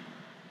 V?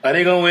 Are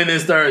they going to win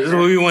this Thursday? This is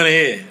what we want to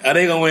hear. Are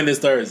they going to win this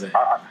Thursday?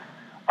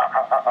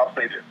 I'll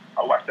say this.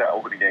 I watched that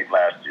opening game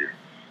last year,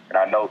 and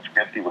I know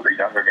Trubisky was a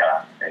younger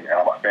guy, and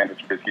I'm a fan of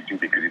Trubisky too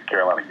because he's a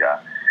Carolina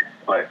guy.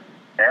 But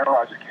Aaron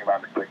Rodgers came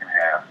out in the second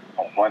half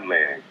on one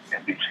leg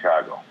and beat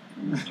Chicago.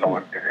 So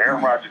if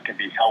Aaron Rodgers can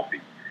be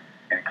healthy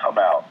and come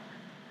out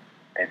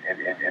and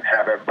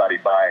have everybody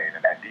buy in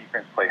and that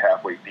defense play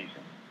halfway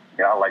decent,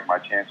 I like my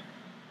chances.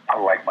 I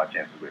like my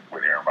chances with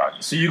Aaron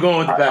Rodgers. So you going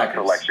with the Packers?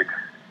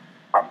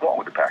 I'm going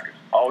with the Packers.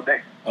 all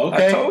day.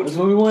 Okay, that's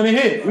what we want to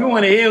hear. We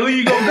want to hear who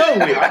you gonna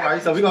go with. All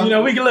right, so we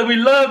gonna. We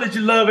love that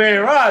you love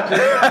Aaron Rodgers.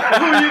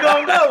 Who you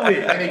gonna go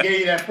with? And they gave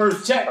you that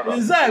first check.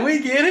 Exactly, we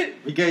get it.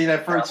 We gave you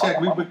that first check.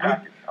 I'm a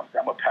Packer guy.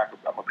 I'm a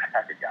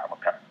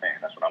Packer fan.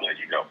 That's what I'm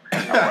letting you know.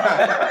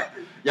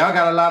 Y'all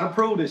got a lot of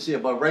prove this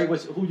shit, but Ray,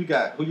 who you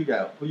got? Who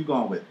you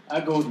going with?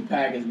 I go with the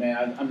Packers,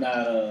 man. I'm not.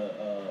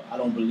 I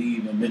don't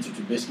believe in Mitchell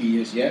Trubisky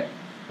just yet.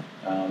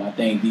 I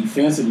think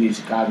defensively,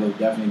 Chicago is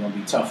definitely going to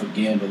be tough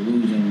again, but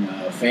losing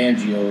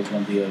Fangio is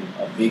going to be a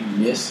big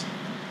miss.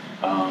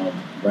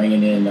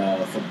 Bringing in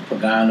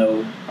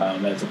Pagano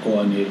as a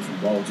coordinator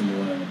from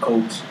Baltimore and a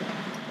coach,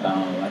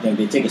 I think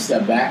they take a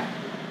step back.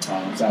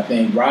 So I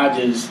think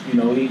Rodgers, he's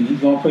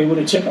going to play with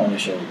a chip on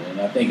his shoulder. And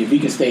I think if he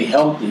can stay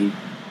healthy,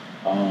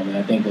 and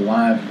I think the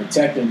line can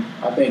protect him,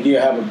 I think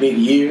he'll have a big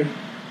year.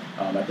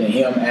 I think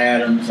him,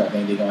 Adams, I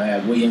think they're going to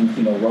have Williams,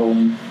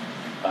 rolling.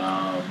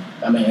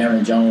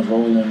 Aaron Jones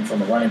rolling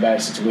from a running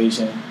back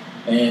situation.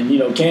 And,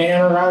 can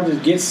Aaron Rodgers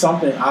get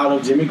something out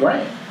of Jimmy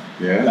Graham?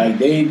 Yeah. Like,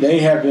 they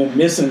have been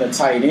missing a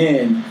tight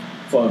end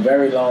for a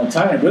very long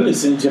time, really,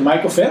 since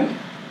Jermichael Finley.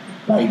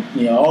 Like,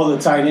 all the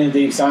tight ends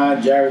they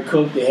signed, Jared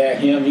Cook, they had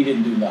him, he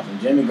didn't do nothing.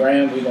 Jimmy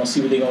Graham, we're going to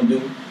see what they're going to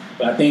do.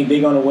 But I think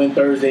they're going to win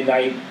Thursday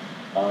night.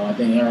 I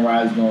think Aaron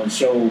Rodgers is going to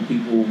show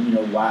people,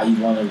 why he's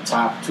one of the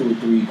top 2 or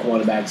 3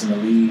 quarterbacks in the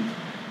league.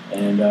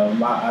 And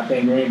I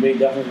think Green Bay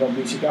definitely going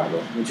to beat Chicago.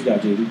 What you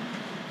got, JD?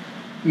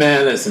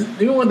 Man, listen.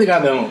 You know one thing I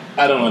don't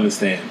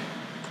understand.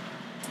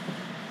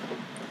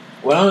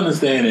 What I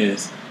understand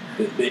is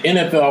the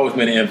NFL always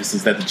made an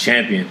emphasis that the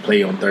champion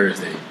play on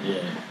Thursday.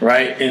 Yeah.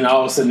 Right? And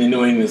all of a sudden, the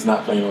New England's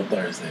not playing on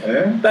Thursday.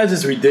 Yeah. That's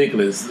just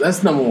ridiculous.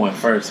 That's number one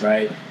first,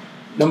 right?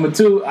 Number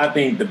two, I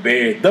think the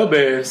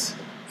Bears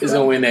is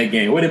going to win that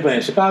game. Where they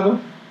playing?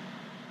 Chicago?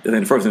 They're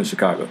in the first in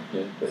Chicago.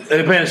 Yeah.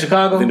 They playing in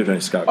Chicago? They're playing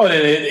in Chicago. Oh,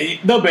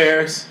 the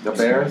Bears. The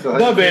Bears?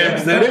 The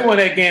Bears. They won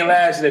that game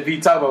last year that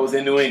Pete talked about was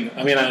in New England.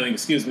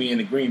 In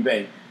the Green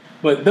Bay.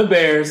 But the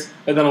Bears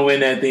are going to win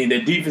that thing.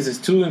 Their defense is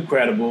too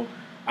incredible.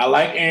 I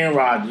like Aaron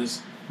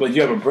Rodgers, but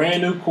you have a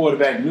brand new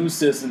quarterback, new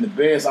system. The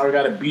Bears already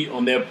got to beat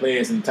on their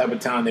players and the type of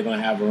talent they're going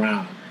to have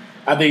around them.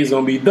 I think it's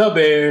going to be the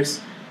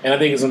Bears, and I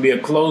think it's going to be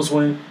a close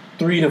one,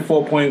 3 to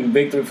 4 point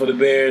victory for the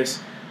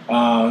Bears.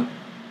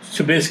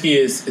 Trubisky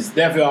is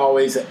definitely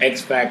always an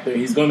X factor.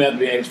 He's going to have to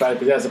be an X factor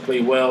because he has to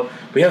play well,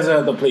 but he has to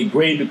have to play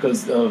great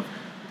because of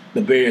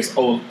the Bears'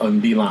 old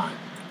D line.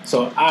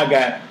 So I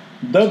got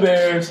the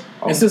Bears,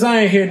 and since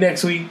I ain't here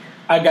next week,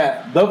 I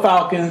got the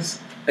Falcons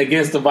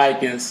against the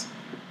Vikings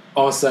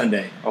on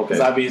Sunday. Okay. Because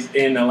I'll be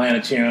in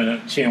Atlanta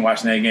cheering,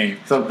 watching that game.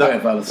 So,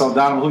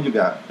 Donovan, who you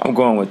got? I'm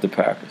going with the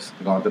Packers.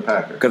 You're going with the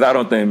Packers. Because I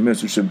don't think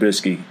Mitchell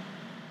Trubisky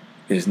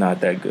is not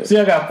that good. See,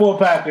 I got 4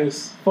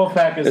 Packers. 4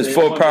 Packers. It's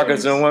 4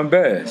 Packers and 1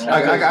 Bears.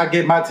 I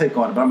get my take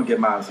on it, but I'm going to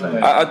get mine.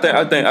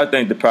 I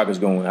think the Packers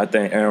going to win. I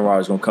think Aaron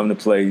Rodgers is going to come to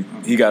play.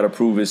 He got to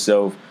prove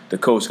himself. The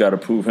coach got to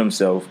prove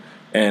himself.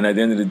 And at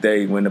the end of the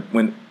day,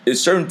 when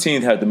certain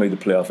teams have to make the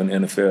playoff in the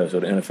NFL so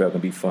the NFL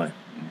can be fun.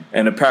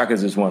 And the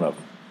Packers is one of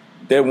them.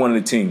 They're one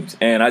of the teams.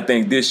 And I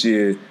think this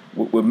year,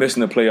 we're missing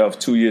the playoffs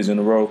 2 years in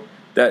a row.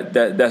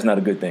 That's not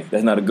a good thing.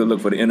 That's not a good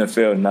look for the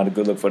NFL and not a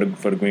good look for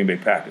the Green Bay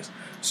Packers.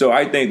 So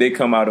I think they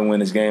come out and win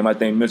this game. I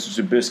think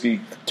Mr.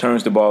 Trubisky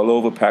turns the ball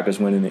over. Packers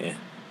win in the end.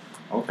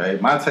 Okay,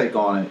 my take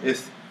on it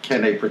is,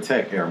 can they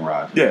protect Aaron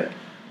Rodgers? Yeah.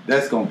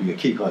 That's going to be a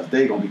key because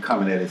they're going to be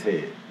coming at his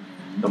head.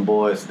 Them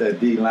boys, that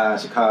D-line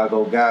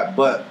Chicago got.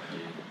 But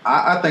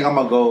I think I'm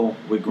going to go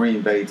with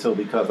Green Bay, too,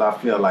 because I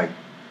feel like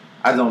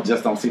I don't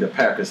see the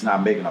Packers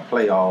not making a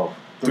playoff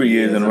 3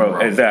 years in a row.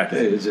 Exactly.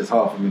 It's just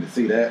hard for me to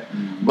see that.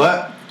 Mm-hmm.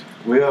 But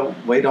we'll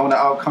wait on the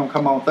outcome.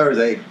 Come on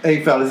Thursday.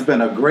 Hey, fellas, it's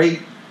been a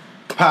great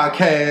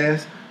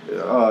podcast.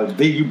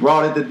 V, you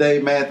brought it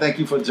today, man. Thank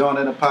you for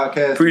joining the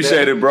podcast.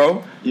 Appreciate it,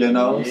 bro.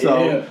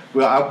 So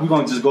we're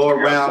going to just go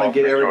around and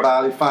get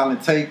everybody finally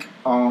take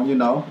on,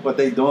 what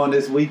they doing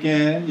this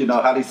weekend,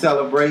 how they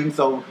celebrating.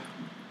 So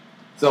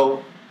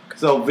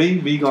V,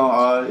 we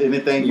going to,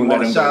 anything you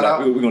want to shout out?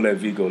 We're going to let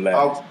V go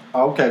last.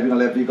 Okay, we're going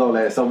to let V go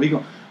last. So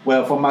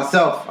well, for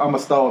myself, I'm going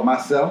to start with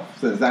myself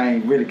since I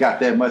ain't really got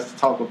that much to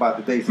talk about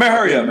today. So man,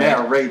 hurry up,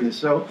 man. Narrating the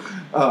show.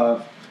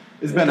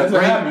 It's been a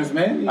great. Happens,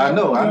 man. I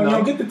know. You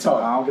don't get to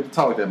talk. I don't get to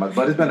talk that much,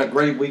 but it's been a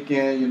great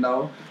weekend.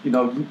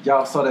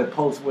 Y'all saw that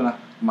post when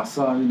my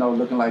son,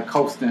 looking like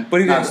coasting.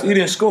 But he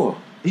didn't score.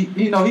 He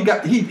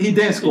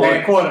didn't score.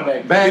 Bad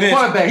quarterback. Bad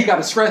quarterback. He got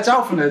to stretch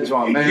out from that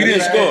joint, man. He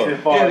didn't score.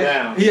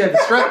 He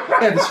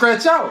had to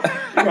stretch out.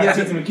 You got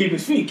to teach him to keep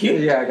his feet,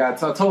 kid. Yeah,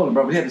 I told him,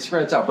 bro. But he had to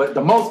stretch out. But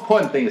the most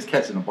important thing is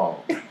catching the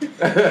ball.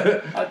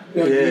 I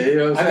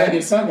think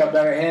his son got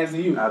better hands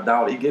than you. I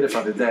doubt he get it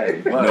from his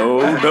daddy. But,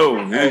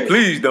 no. Hey,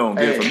 please don't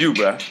get it from you,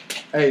 bro.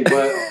 Hey,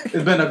 but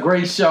it's been a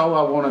great show.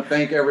 I want to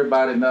thank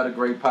everybody. Another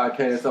great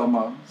podcast.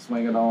 I'm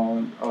swinging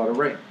on the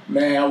ring.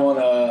 Man, I want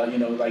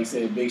to, like I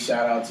said, big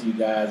shout out to you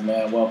guys,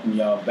 man. Welcome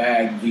y'all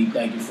back. V,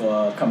 thank you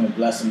for coming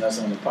blessing us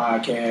on the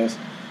podcast.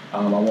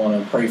 I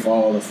want to pray for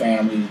all the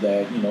families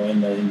that, in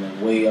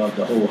the way of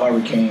the whole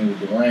hurricane with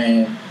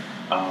Duran.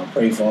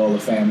 Pray for all the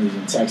families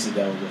in Texas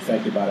that was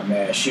affected by the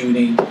mass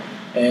shooting.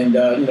 And,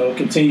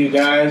 continue,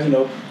 guys.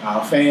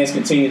 Our fans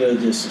continue to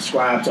just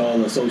subscribe to all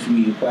the social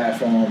media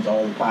platforms,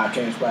 all the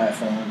podcast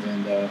platforms,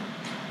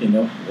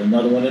 and,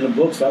 another one in the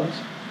books, fellas.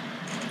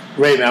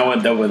 Great, man. I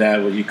want to double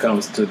that when it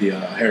comes to the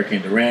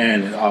Hurricane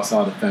Duran and also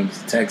all the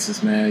families of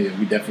Texas, man. Yeah,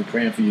 we definitely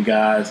praying for you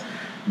guys.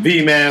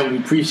 V, man, we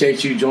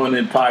appreciate you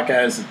joining the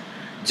podcast.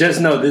 Just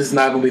know this is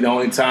not going to be the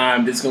only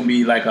time. This is going to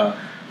be like a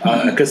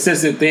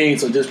consistent thing,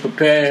 so just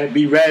prepare,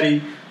 be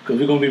ready, because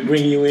we're going to be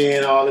bringing you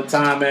in all the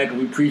time, man, because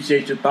we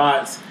appreciate your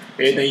thoughts.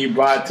 Everything you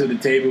brought to the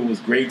table was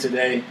great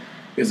today.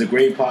 It was a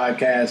great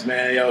podcast,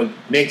 man. Yo,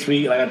 next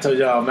week, like I told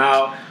y'all, I'm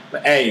out.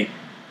 But, hey,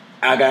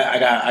 I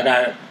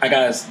got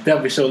to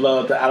definitely show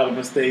love to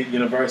Alabama State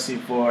University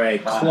for a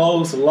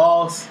close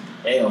loss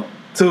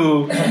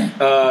to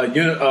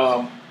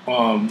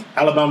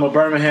Alabama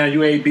Birmingham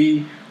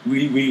UAB.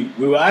 We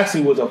were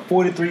actually was a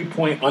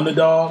 43-point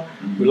underdog.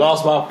 We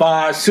lost by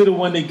 5. Should have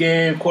won the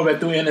game. Quarterback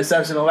threw an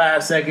interception in the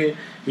last second.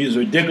 He was a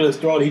ridiculous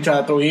throw. He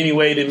tried to throw any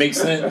way that makes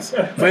sense.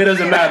 But it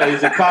doesn't matter.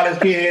 He's a college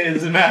kid. It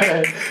doesn't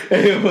matter.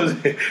 It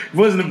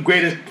wasn't the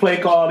greatest play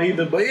call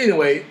either. But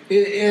anyway, at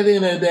the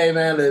end of the day,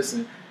 man,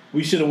 listen,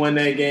 we should have won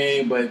that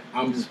game. But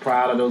I'm just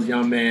proud of those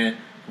young men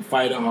for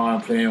fighting hard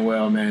and playing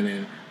well, man.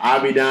 And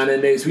I'll be down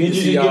there next week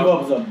to see y'all. Did you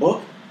give up a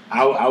book?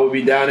 I will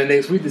be down there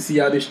next week to see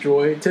y'all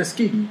destroy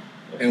Tuskegee.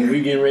 And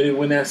we getting ready to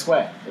win that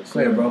swag.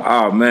 Clear, bro.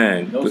 Oh,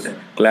 man.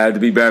 Glad to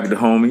be back with the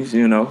homies,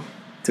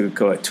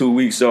 Took 2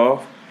 weeks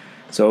off.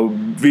 So,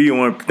 V, I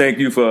want to thank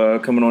you for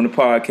coming on the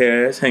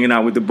podcast, hanging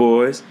out with the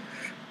boys.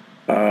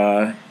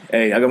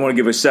 Hey, I want to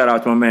give a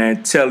shout-out to my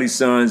man Telly's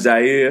son,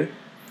 Zaire,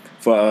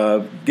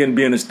 for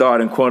being a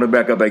starting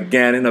cornerback up at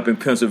Gannon up in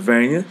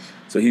Pennsylvania.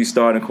 So, he's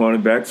starting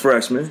cornerback,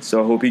 freshman.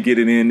 So, I hope he get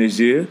it in this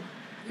year.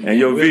 And,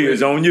 V,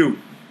 is on you.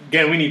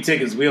 Again, we need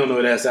tickets. We don't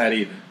know that side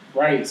either.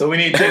 Right. So we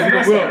need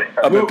tickets.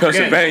 Up in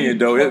Pennsylvania,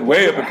 though. It's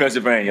way up in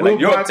Pennsylvania, like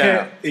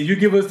Yorktown. If you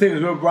give us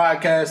tickets, we'll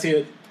broadcast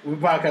here. We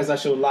broadcast our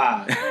show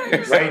live.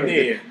 Right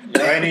there.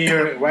 Right in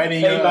your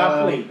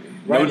play.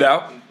 No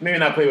doubt. Maybe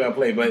not play by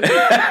play, but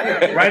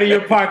right in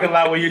your parking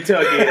lot where your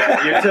tailgate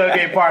at. Your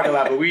tailgate parking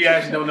lot. But we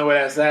actually don't know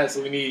where that's at,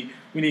 so we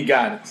need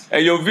guidance.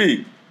 Hey,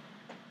 V.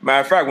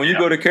 Matter of fact, when you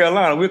go to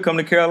Carolina, we'll come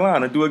to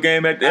Carolina, do a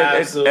game at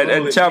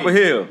Chapel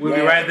Hill. We'll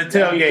be right at the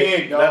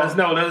tailgate. Let us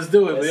know. Let us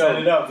do it. Let's set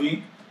it up,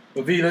 V.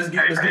 But V, let's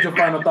get your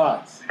final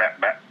thoughts. Mac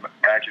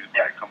is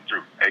back. Come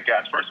through. Hey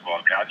guys, first of all,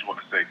 I just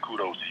want to say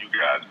kudos to you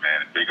guys,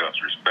 man, and big ups,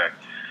 respect.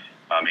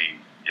 I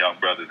mean, young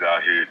brothers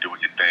out here doing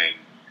your thing,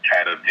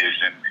 had a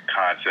vision,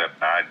 concept,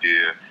 an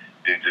idea,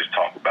 didn't just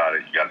talk about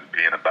it. You guys are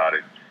being about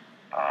it.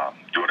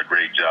 Doing a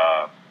great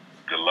job.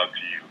 Good luck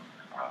to you.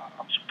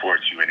 I'm support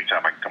you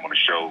anytime I can come on the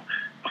show.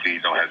 Please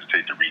don't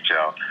hesitate to reach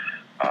out.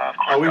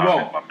 We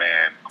won't. My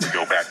man, we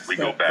go back.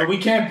 But we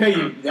can't pay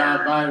you. We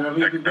don't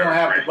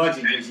have the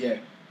budget just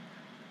yet.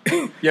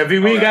 Yeah, V,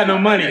 we ain't got no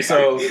money,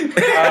 so we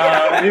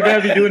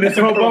better be doing this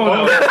pro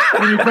bono.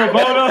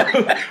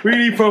 We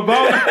need pro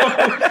bono.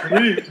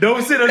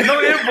 Don't send us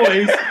no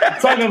invoice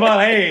talking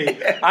about,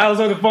 hey, I was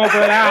on the phone for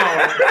an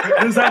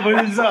hour. This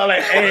is all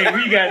like, hey,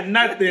 we got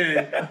nothing.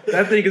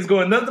 That thing is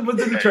going nothing but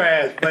to the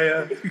trash,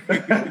 player.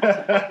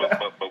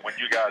 But when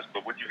you guys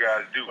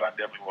do, I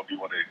definitely want to be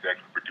one of the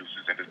executive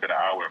producers, and it's been an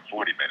hour and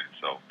 40 minutes,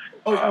 so.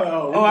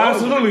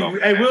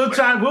 Absolutely. Hey, we'll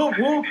try.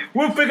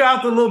 We'll figure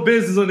out the little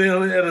business on the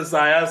other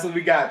side.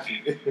 Absolutely, we got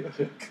you.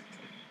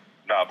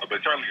 No, but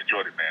certainly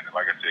enjoyed it, man. And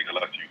like I said, good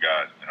luck to you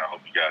guys, and I hope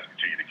you guys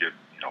continue to get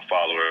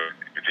followers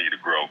and continue to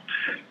grow.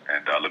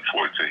 And I look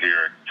forward to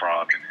hearing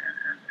from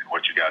and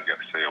what you guys got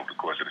to say over the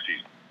course of the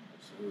season.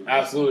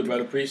 Absolutely,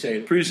 brother. Appreciate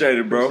it. Appreciate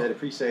it, bro.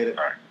 Appreciate it.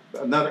 All right.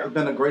 It's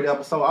been a great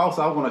episode.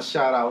 Also, I want to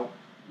shout out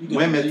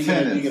women's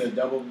tennis. You get a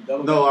double?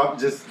 No, I'm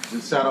just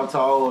shout out to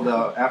all of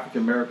the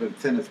African American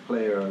tennis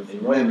players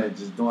and women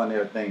just doing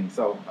their thing.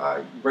 So, all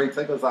right, great.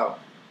 Take us out.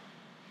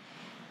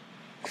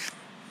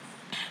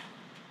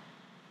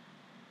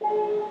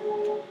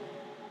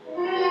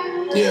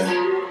 Yeah.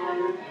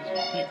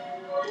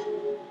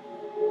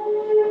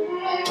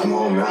 I'm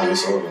home now.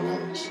 It's over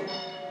now. So.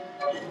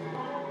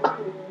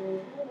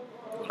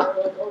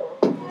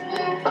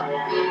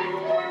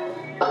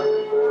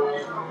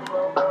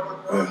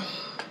 Yeah.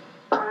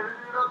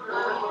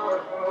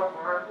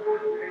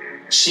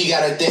 She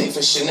got a thing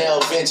for Chanel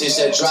vintage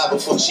that dropped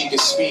before she could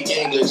speak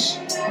English.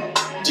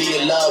 Do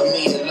you love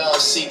me and love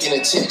seeking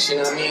attention?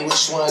 I mean,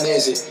 which one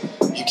is it?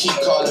 You keep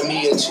calling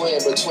me a twin,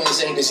 but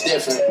twins ain't this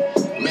different.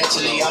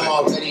 Mentally, I'm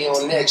already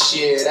on next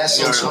year. That's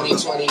in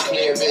 2020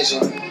 clear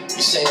vision.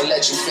 You saying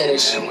let you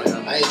finish.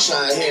 I ain't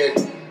trying to hear it.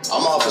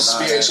 I'm off of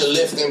spiritual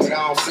lifting, but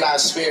I don't fly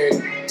spirit.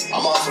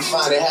 I'm off of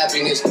finding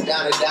happiness, but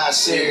down to die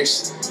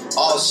serious.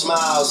 All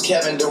smiles,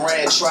 Kevin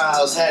Durant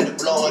trials. Had to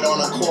blow it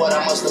on a court,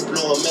 I must have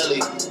blew a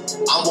milli.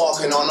 I'm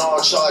walking on all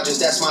charges,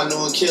 that's my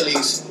new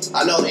Achilles.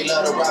 I know they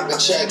love to rock a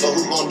check, but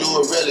who gon' do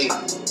it really?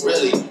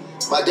 Really?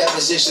 My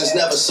depositions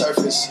never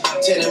surface.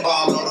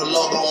 Tenenbaum on the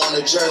logo on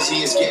the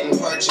jersey is getting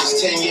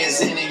purchased. 10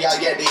 years in and y'all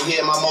yet to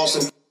hear my most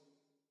important